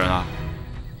待客人啊？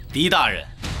狄大人，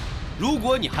如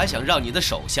果你还想让你的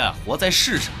手下活在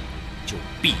世上，就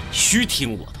必须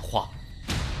听我的话。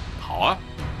好啊，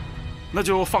那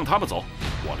就放他们走，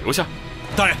我留下。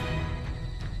大人，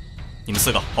你们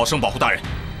4个好生保护大人。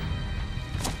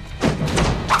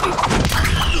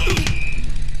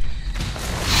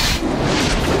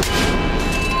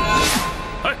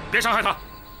哎，别伤害他！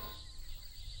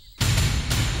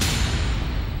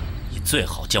你最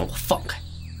好将我放开。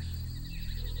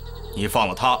你放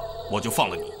了他，我就放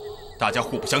了你，大家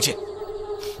互不相欠。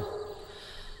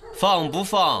放不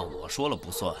放，我说了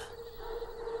不算。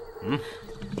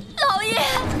老爷，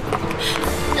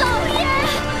老爷，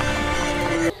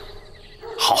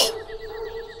好，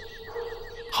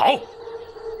好，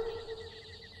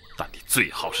但你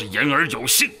最好是言而有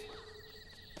信。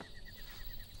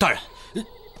大人，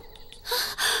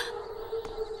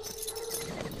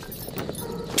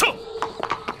撤！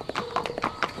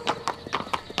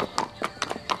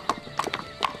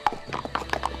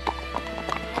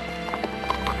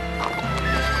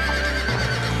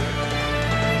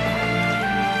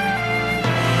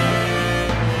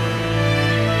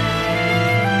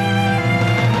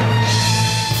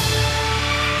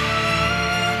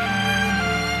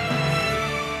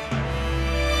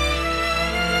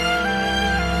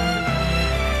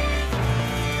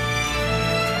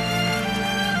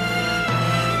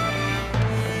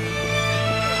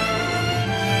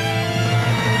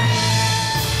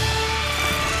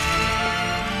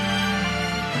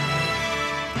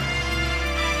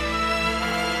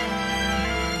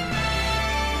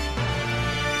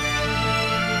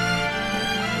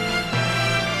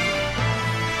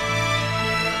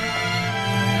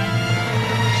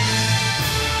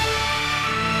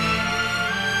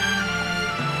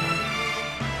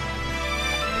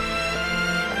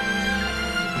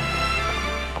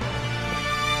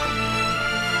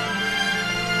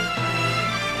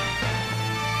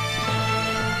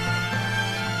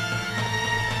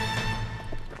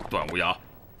段无涯，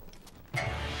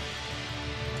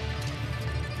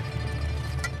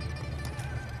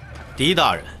狄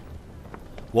大人，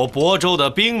我亳州的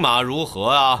兵马如何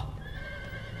啊？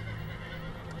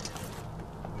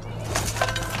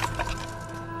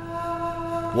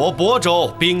我亳州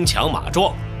兵强马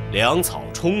壮，粮草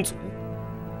充足，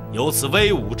有此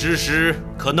威武之师，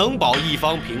可能保一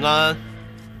方平安。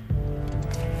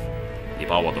你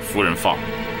把我的夫人放了，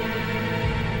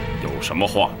有什么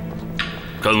话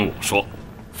跟我说。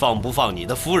放不放你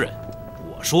的夫人，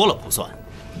我说了不算。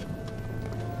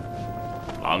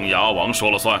琅琊王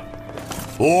说了算。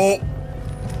不，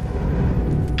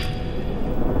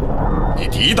你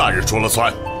狄大人说了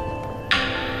算。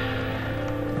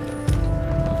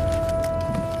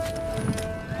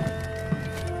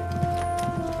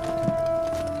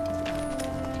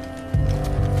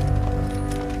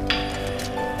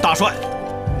大帅，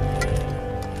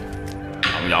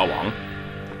琅琊王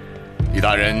狄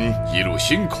大人一路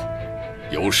辛苦，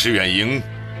有失远迎，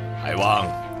还望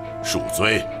恕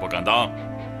罪。不敢当，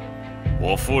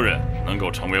我夫人能够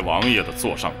成为王爷的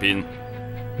座上宾，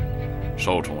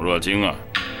受宠若惊啊！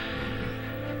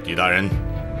狄大人，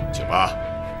请吧。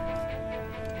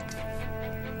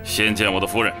先见我的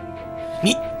夫人。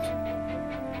你。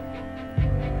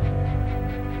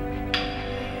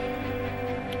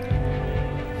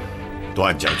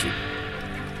 段将军，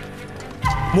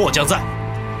末将在。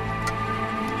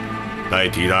带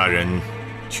狄大人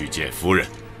去见夫人。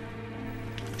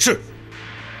是。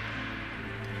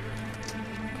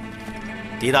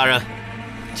狄大人，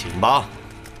请吧。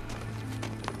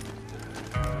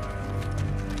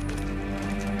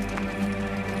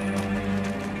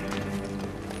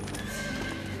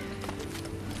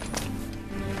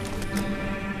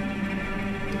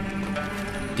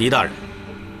狄大人。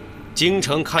 京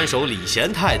城看守礼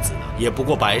贤太子呢，也不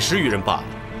过110余人罢了。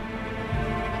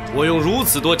我用如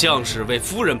此多将士为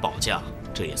夫人保驾，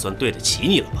这也算对得起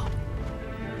你了吧？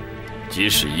即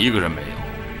使一个人没有，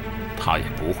他也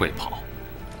不会跑。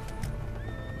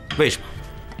为什么？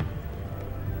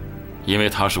因为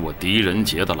她是我狄仁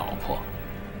杰的老婆。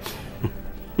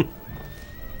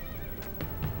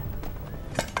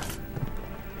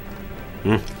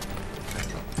嗯。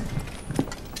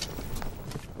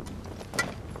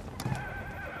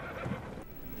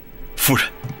 夫人，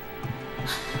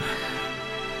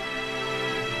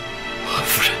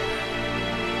夫人，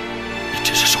你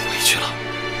真是受委屈了。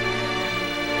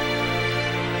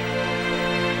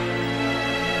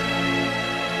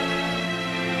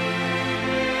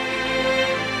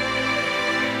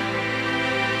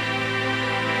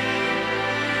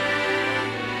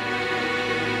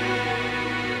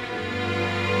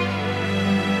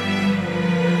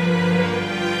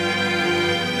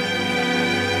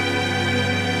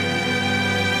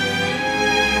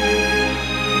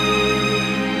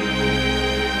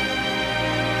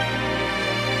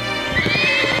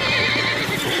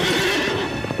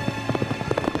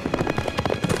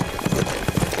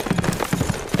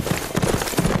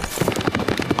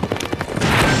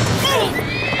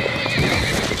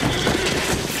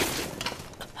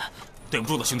对不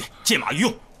住了，兄弟，借马于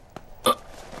用。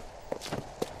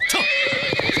撤！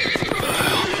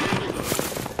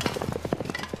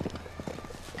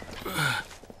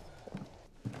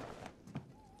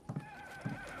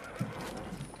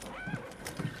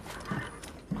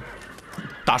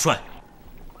大帅，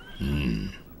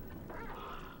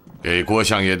给郭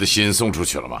相爷的信送出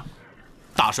去了吗？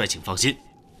大帅请放心，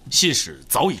信使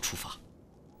早已出发。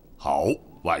好，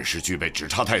万事俱备，只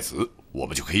差太子，我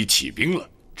们就可以起兵了。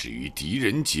 至于狄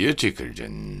仁杰这个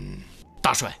人，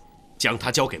大帅将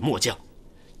他交给末将，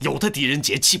有他狄仁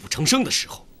杰泣不成声的时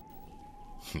候。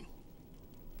哼，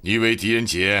你以为狄仁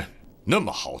杰那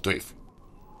么好对付？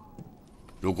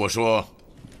如果说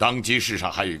当今世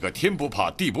上还有一个天不怕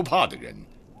地不怕的人，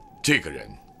这个人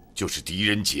就是狄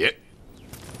仁杰。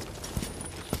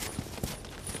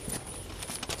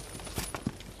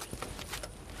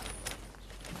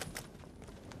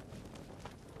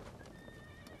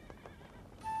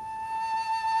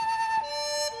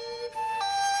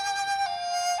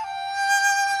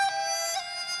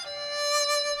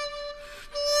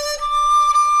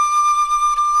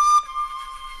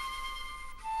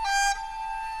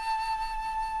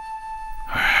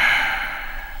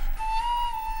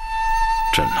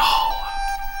真好啊！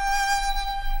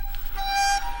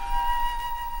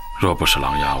若不是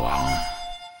琅琊王，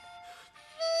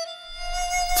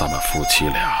咱们夫妻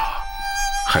俩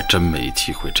还真没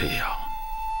机会这样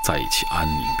在一起安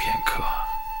宁片刻。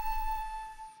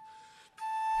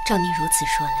照你如此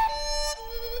说来，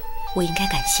我应该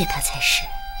感谢他才是。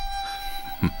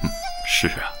是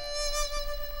啊，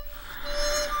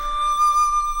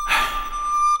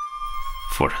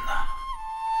夫人呐。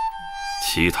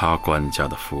 其他官家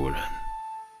的夫人，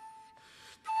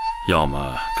要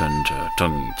么跟着正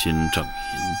金正银，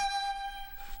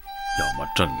要么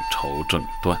正绸正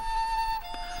缎。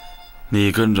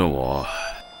你跟着我，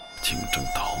竟正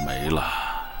倒霉了，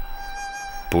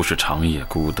不是长夜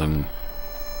孤灯，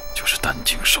就是担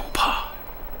惊受怕，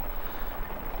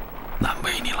难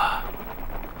为你了。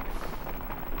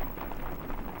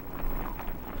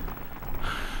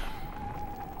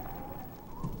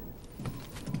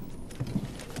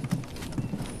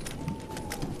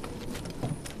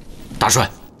 大帅，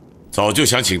早就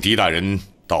想请狄大人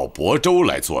到亳州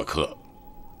来做客，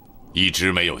一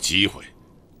直没有机会。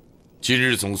今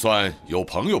日总算有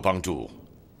朋友帮助，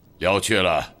了却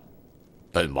了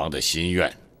本王的心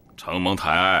愿。承蒙抬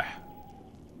爱。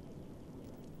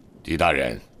狄大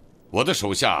人，我的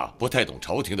手下不太懂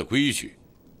朝廷的规矩，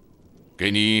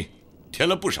给你添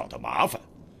了不少的麻烦，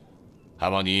还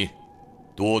望你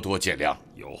多多见谅。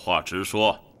有话直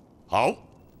说。好，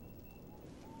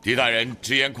狄大人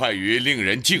直言快语，令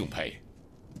人敬佩。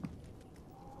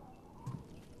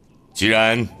既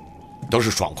然都是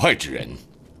爽快之人，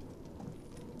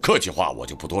客气话我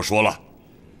就不多说了。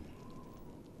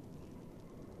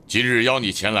今日邀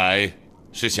你前来，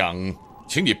是想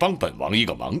请你帮本王一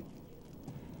个忙。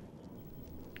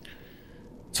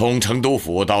从成都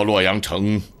府到洛阳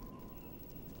城，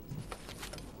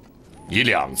你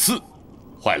2次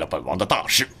坏了本王的大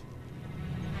事，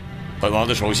本王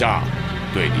的手下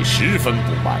对你十分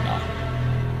不满啊。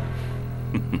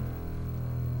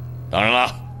当然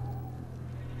了，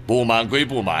不满归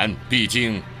不满，毕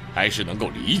竟还是能够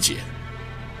理解。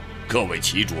各为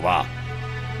其主吧，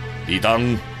理当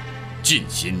尽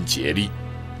心竭力。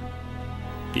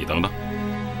你等等，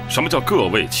什么叫各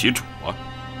为其主啊？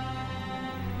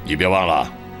你别忘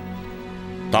了，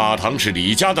大唐是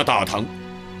李家的大唐，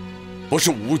不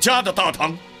是武家的大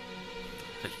唐。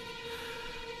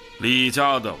李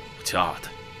家的、武家的，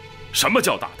什么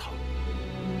叫大唐？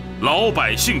老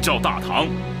百姓叫大唐，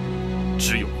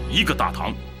只有一个大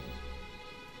唐。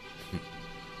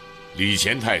李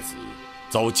贤太子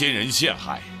遭奸人陷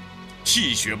害，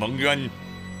泣血蒙冤，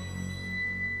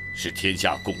是天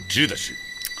下共知的事。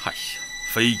哎呀，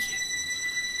非也，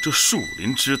这树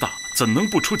林之大，怎能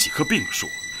不出几棵病树？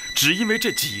只因为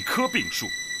这几棵病树，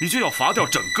你就要伐掉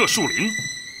整个树林？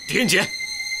狄仁杰，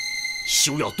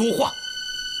休要多话，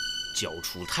交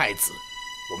出太子，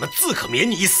我们自可免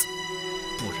你一死；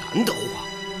不然的话，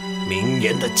明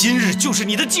年的今日就是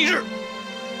你的忌日。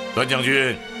段将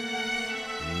军，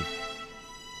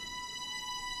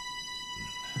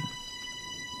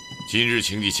今日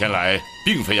请你前来，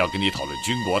并非要跟你讨论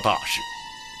军国大事，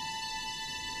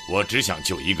我只想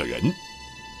救一个人。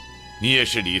你也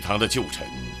是李唐的旧臣，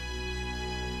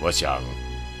我想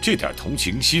这点同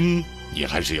情心你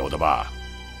还是有的吧？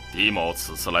狄某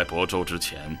此次来亳州之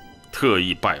前，特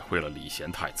意拜会了李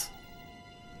贤太子，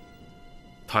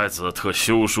太子特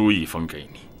修书一封给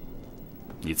你，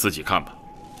你自己看吧。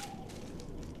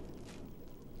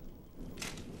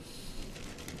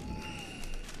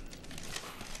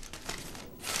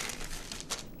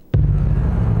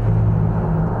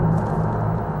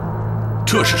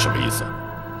这是什么意思？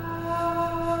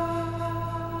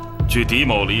据狄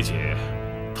某理解，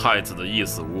太子的意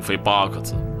思无非8个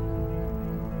字：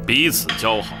彼此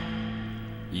交好，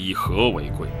以和为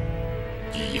贵。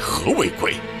以和为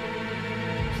贵？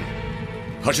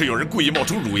可是有人故意冒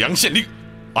充汝阳县令，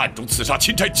暗中刺杀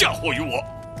钦差，嫁祸于我。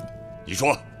你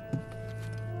说，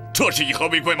这是以和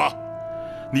为贵吗？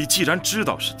你既然知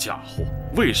道是嫁祸，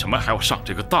为什么还要上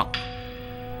这个当呢？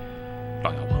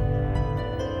琅琊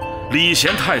王，李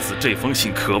贤太子这封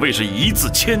信可谓是一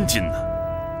字千金呢。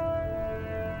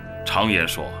常言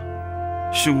说，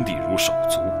兄弟如手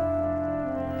足，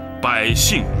百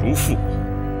姓如父母。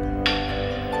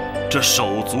这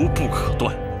手足不可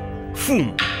断，父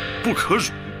母不可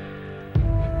辱。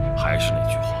还是那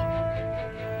句话，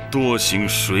多行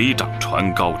水涨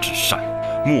船高之善，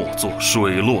莫作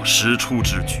水落石出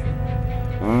之举。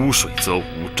无水则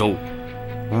无舟，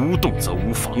无动则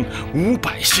无防，无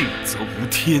百姓则无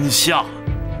天下。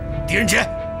狄仁杰，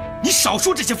你少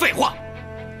说这些废话，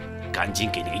赶紧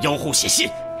给那个妖后写信，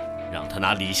让他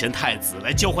拿李贤太子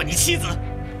来交换你妻子。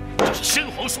这是先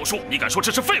皇所说，你敢说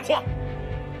这是废话？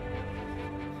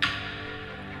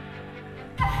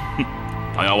哼，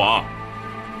琅琊王，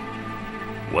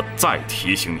我再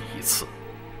提醒你一次，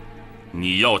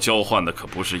你要交换的可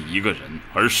不是一个人，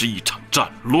而是一场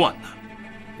战乱呢。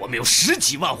我们有10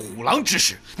几万虎狼之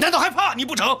师，难道还怕你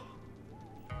不成？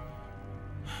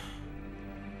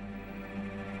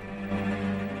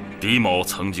狄某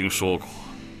曾经说过，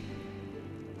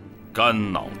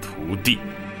肝脑涂地，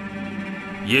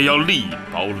也要力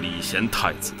保李贤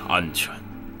太子的安全。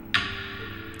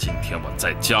今天我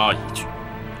再加一句，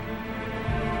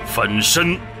粉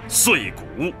身碎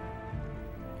骨，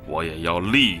我也要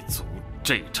立足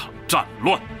这场战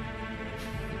乱。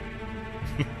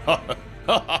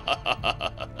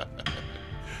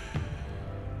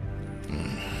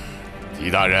狄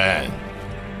大人，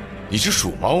你是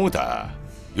属猫的，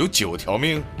有9条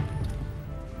命。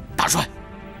大帅，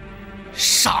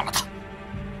杀了他！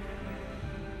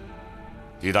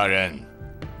狄大人，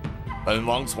本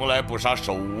王从来不杀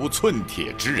手无寸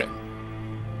铁之人，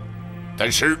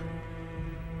但是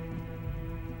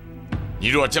你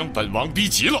若将本王逼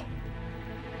急了，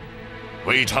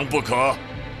未尝不可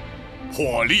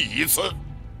破例一次。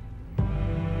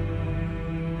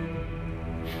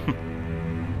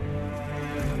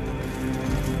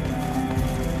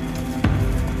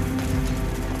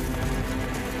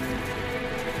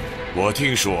我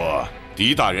听说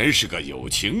狄大人是个有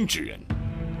情之人，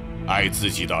爱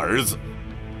自己的儿子，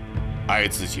爱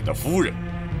自己的夫人。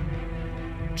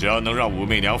只要能让武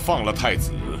媚娘放了太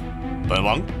子，本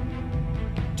王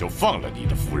就放了你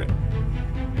的夫人。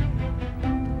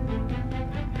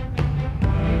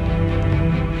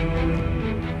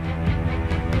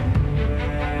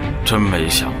真没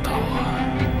想到啊，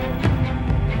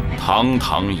堂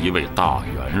堂一位大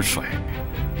元帅，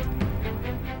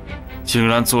竟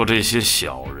然做这些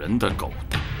小人的勾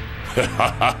当。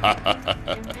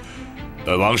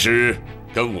本王是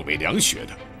跟武媚娘学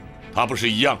的，她不是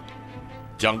一样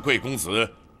将贵公子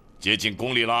接进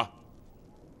宫里了？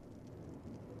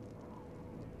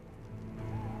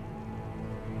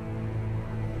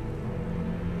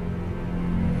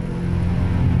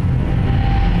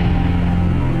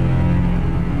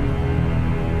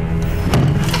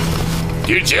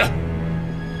狄仁杰，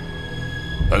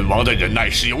本王的忍耐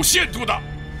是有限度的。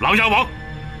琅琊王，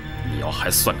你要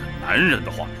还算个男人的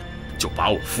话，就把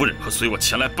我夫人和随我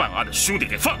前来办案的兄弟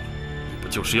给放了。你不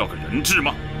就是要个人质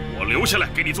吗？我留下来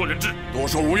给你做人质。多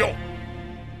说无用，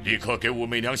立刻给武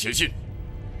媚娘写信，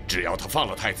只要她放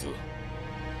了太子，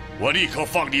我立刻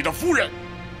放你的夫人。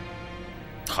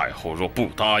太后若不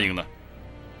答应呢？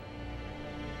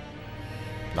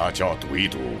那就要赌一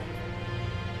赌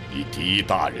你狄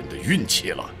大人的运气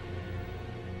了。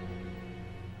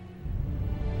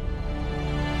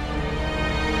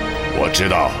我知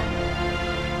道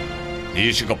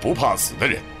你是个不怕死的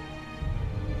人，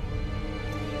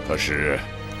可是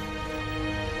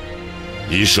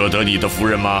你舍得你的夫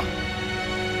人吗？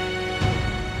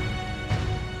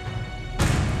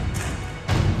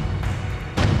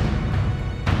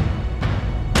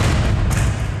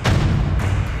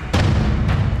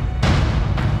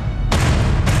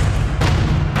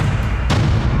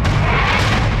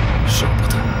舍不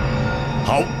得。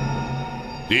好，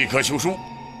立刻修书，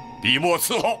笔墨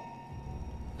伺候。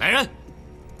来人！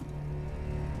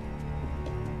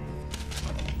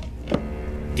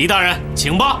狄大人，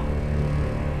请吧。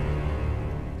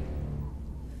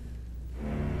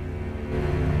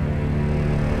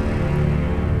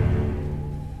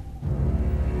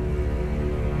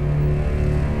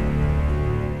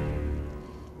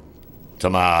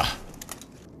怎么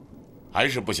还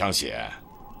是不想写？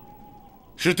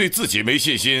是对自己没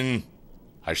信心，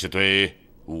还是对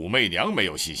武媚娘没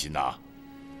有信心呐？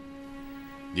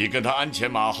你跟她鞍前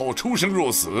马后，出生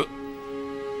入死，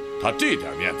她这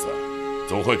点面子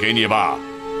总会给你吧？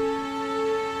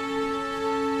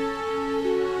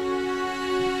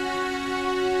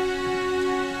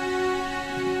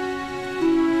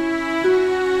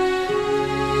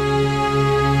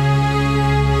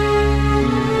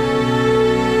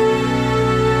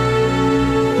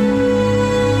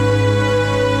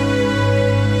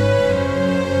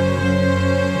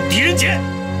狄仁杰，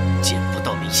见不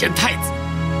到你贤太子，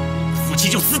夫妻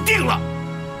就死定了。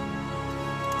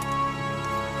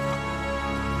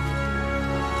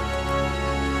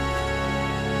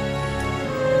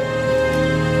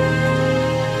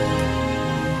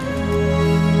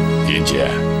狄仁杰，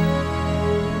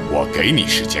我给你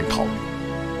时间考虑，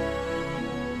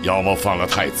要么放了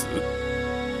太子，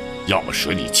要么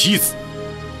舍你妻子，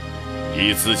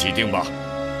你自己定吧。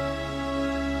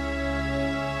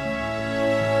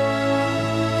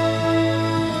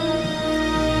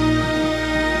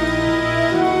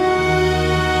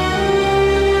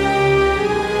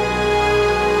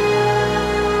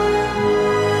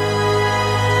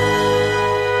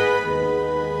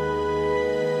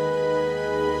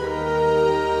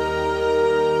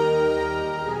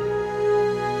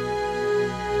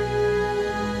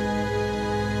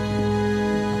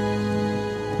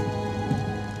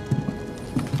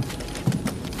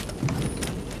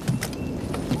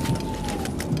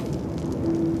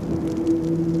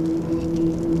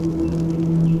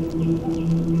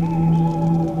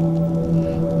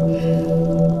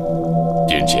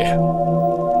狄仁杰，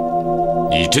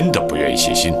你真的不愿意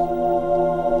写信？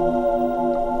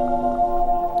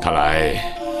看来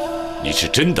你是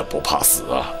真的不怕死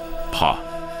啊！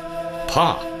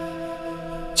怕？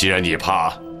既然你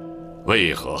怕，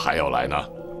为何还要来呢？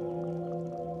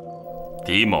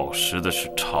狄某识的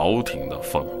是朝廷的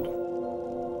俸禄。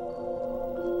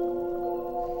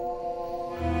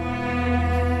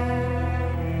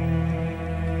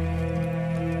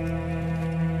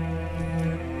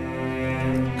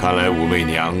看来武媚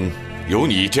娘有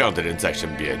你这样的人在身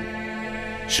边，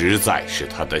实在是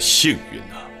她的幸运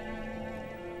啊。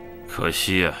可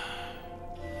惜啊，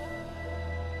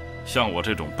像我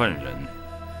这种笨人，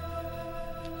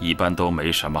一般都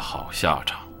没什么好下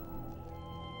场。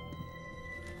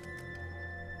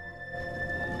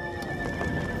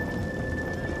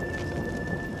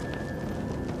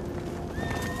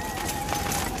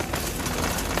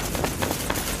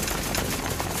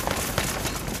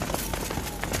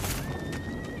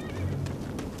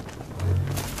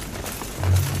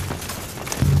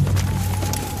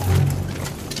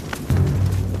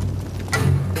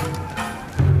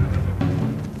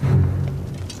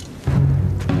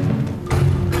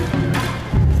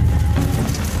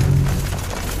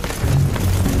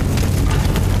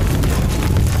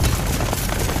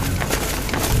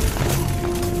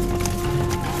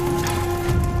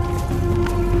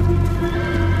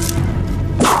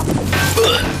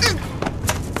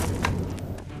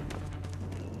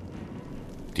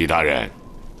狄大人，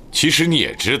其实你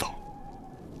也知道，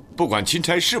不管钦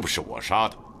差是不是我杀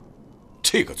的，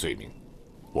这个罪名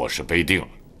我是背定了。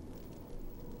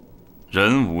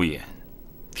人无眼，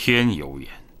天有眼。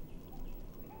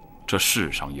这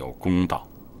世上有公道。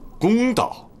公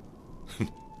道？哼！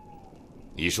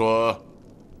你说，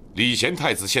礼贤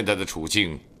太子现在的处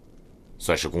境，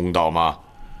算是公道吗？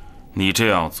你这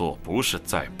样做不是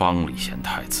在帮礼贤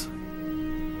太子。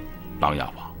琅琊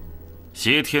王，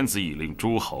挟天子以令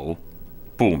诸侯，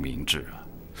不明智啊！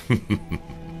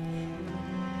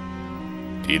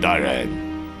狄大人，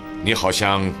你好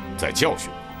像在教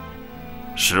训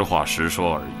我。实话实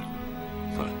说而已。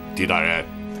狄大人，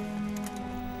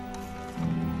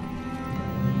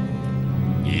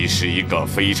你是一个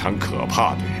非常可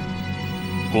怕的人。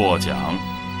过奖。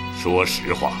说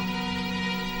实话，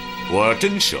我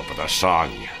真舍不得杀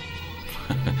你啊。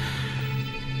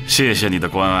谢谢你的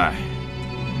关爱。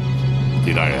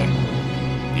狄大人，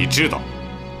你知道，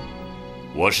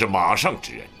我是马上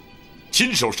之人，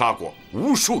亲手杀过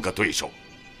无数个对手。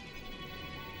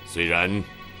虽然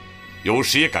有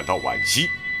时也感到惋惜，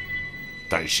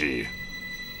但是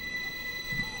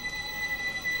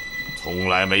从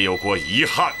来没有过遗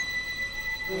憾。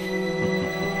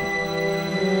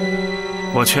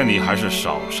我劝你还是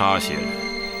少杀些人。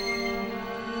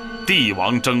帝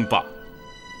王争霸，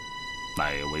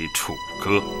乃为楚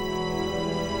歌。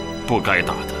不该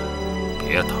打的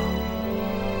别打，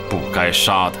不该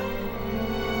杀的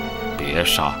别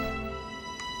杀。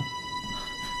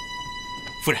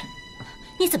夫人，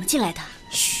你怎么进来的？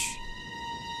嘘。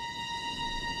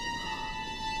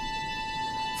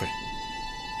夫人，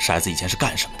筛子以前是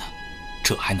干什么的？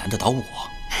这还难得倒我？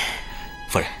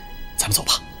夫人，咱们走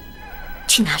吧。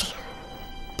去哪里？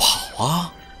跑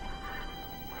啊！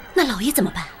那老爷怎么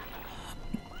办？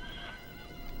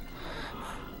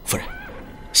夫人，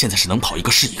现在是能跑一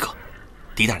个是一个。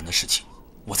狄大人的事情，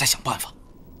我再想办法。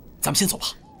咱们先走吧。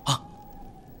啊！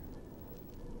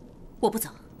我不走。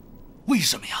为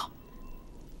什么呀？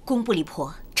公不离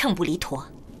婆，秤不离砣。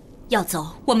要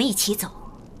走，我们一起走；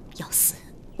要死，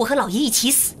我和老爷一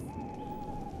起死。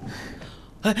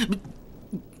哎，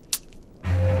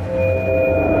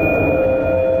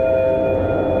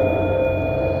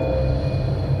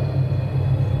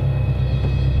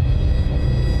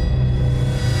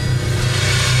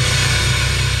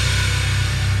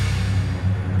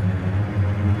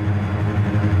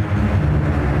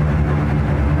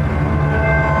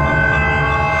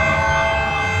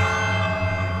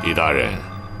狄大人，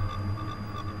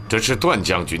这是段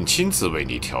将军亲自为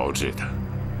你调制的，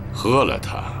喝了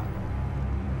它，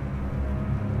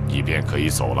你便可以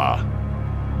走了。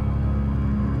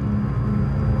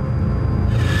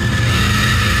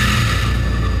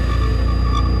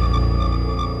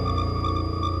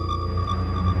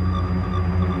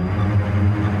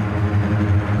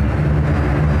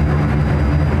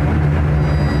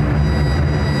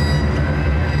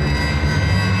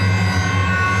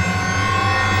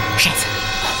筛子，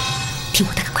听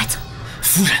我的，赶快走。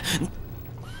夫人，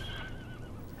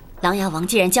琅琊王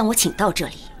既然将我请到这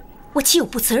里，我岂有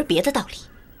不辞而别的道理？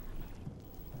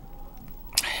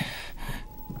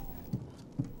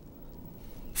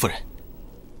夫人，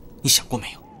你想过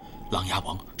没有？琅琊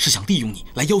王是想利用你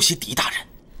来要挟狄大人。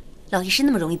老爷是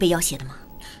那么容易被要挟的吗？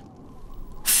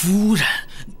夫人，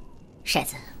筛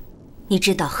子，你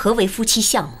知道何为夫妻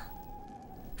相吗？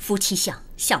夫妻相，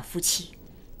相夫妻，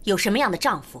有什么样的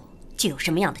丈夫，就有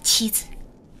什么样的妻子。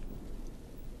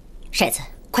筛子，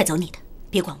快走你的，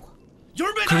别管我。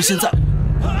可是现在，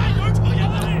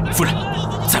夫人，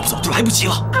再不走就来不及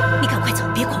了。你赶快走，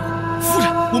别管我。夫人，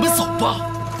我们走吧。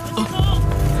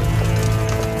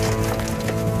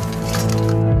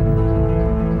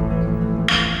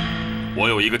我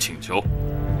有一个请求，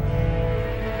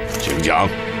请讲。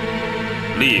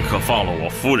立刻放了我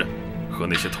夫人和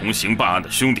那些同行办案的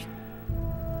兄弟。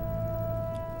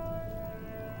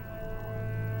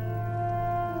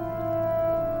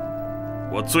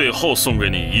我最后送给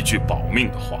你一句保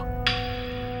命的话：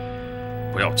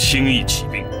不要轻易起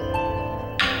兵。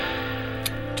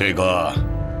这个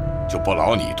就不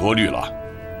劳你多虑了。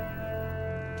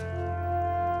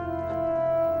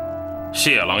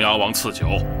谢琅琊王赐酒。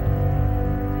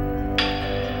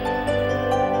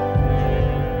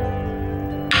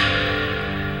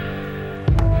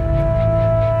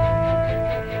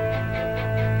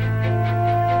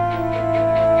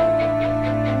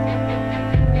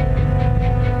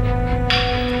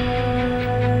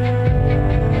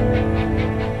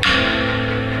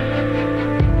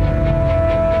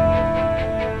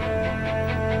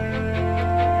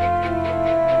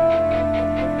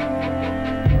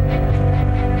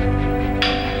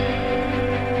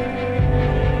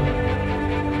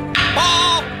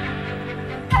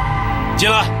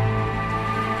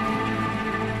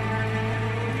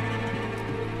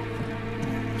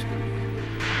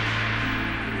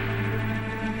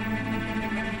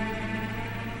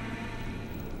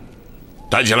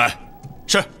带起来。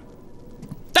是。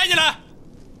带进来。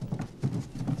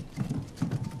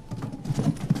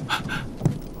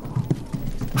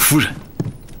夫人，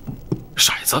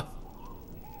骰子。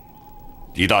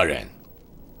狄大人，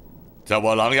在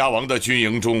我琅琊王的军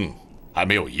营中，还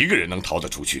没有一个人能逃得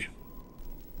出去。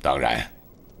当然，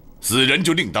死人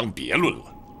就另当别论了。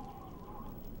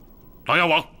琅琊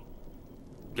王，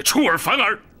你出尔反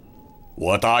尔！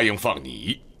我答应放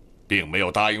你，并没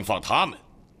有答应放他们。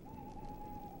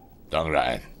当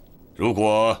然，如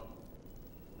果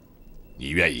你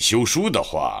愿意修书的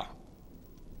话，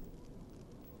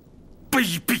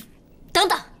卑鄙！等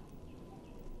等，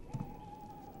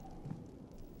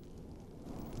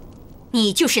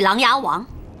你就是琅琊王，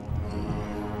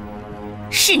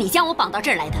是你将我绑到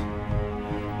这儿来的。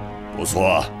不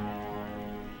错，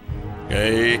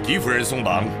给狄夫人松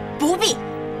绑。不必。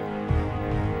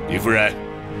狄夫人，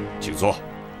请坐。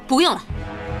不用了，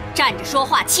站着说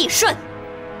话气顺。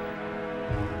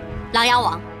琅琊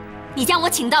王，你将我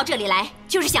请到这里来，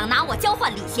就是想拿我交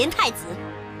换礼贤太子。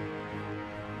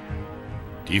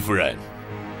狄夫人，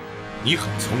你很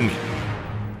聪明。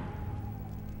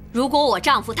如果我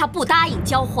丈夫他不答应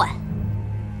交换，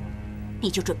你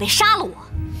就准备杀了我。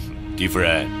狄夫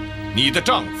人，你的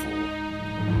丈夫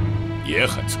也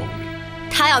很聪明。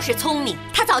他要是聪明，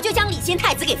他早就将礼贤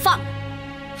太子给放了，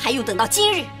还用等到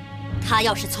今日？他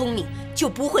要是聪明，就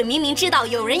不会明明知道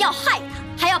有人要害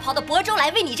他，还要跑到亳州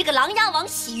来为你这个琅琊王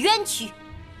洗冤屈。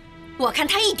我看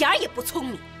他一点也不聪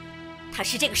明，他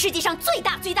是这个世界上最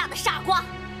大的傻瓜。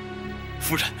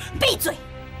夫人，闭嘴！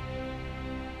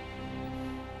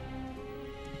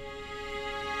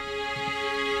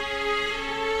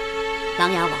琅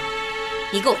琊王，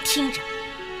你给我听着，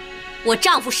我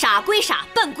丈夫傻归傻，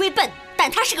笨归笨，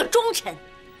但他是个忠臣。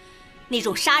那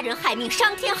种杀人害命、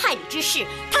伤天害理之事，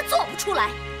他做不出来。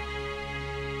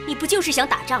你不就是想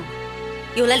打仗吗？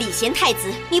有了礼贤太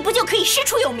子，你不就可以师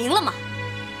出有名了吗？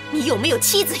你有没有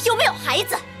妻子？有没有孩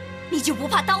子？你就不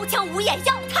怕刀枪无眼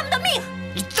要了他们的命？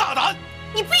你大胆！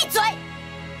你闭嘴！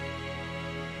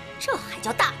这还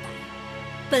叫大胆？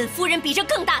本夫人比这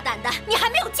更大胆的，你还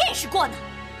没有见识过呢。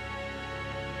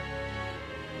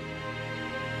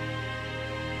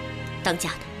当家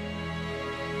的，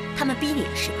他们逼你了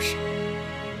是不是？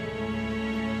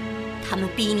他们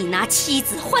逼你拿妻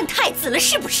子换太子了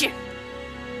是不是？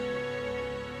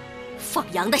放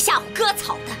羊的吓唬割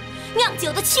草的，酿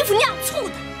酒的欺负酿醋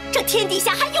的，这天底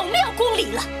下还有没有公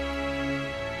理了？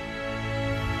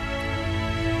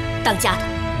当家的，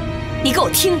你给我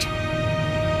听着，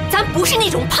咱不是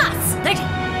那种怕死的人，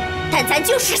但咱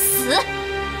就是死，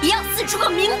也要死出个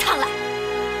名堂来。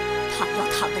躺要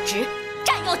躺得直，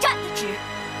站要站得直。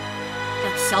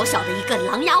让小小的一个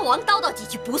琅琊王叨叨几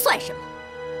句不算什么，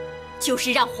就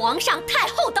是让皇上、太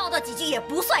后叨叨几句也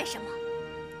不算什么。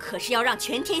可是要让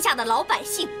全天下的老百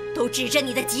姓都指着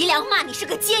你的脊梁骂你是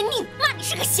个奸佞，骂你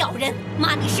是个小人，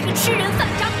骂你是个吃人饭、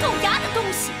长狗牙的东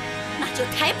西，那就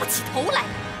抬不起头来了。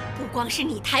不光是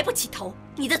你抬不起头，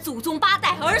你的祖宗八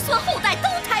代、儿孙后代都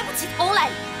抬不起头来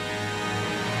了。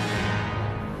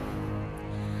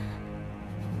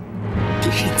狄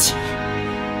仁杰，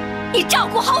你照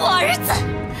顾好我儿子。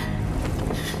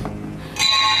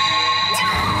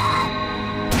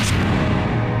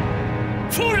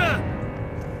夫人，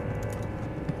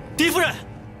狄夫人。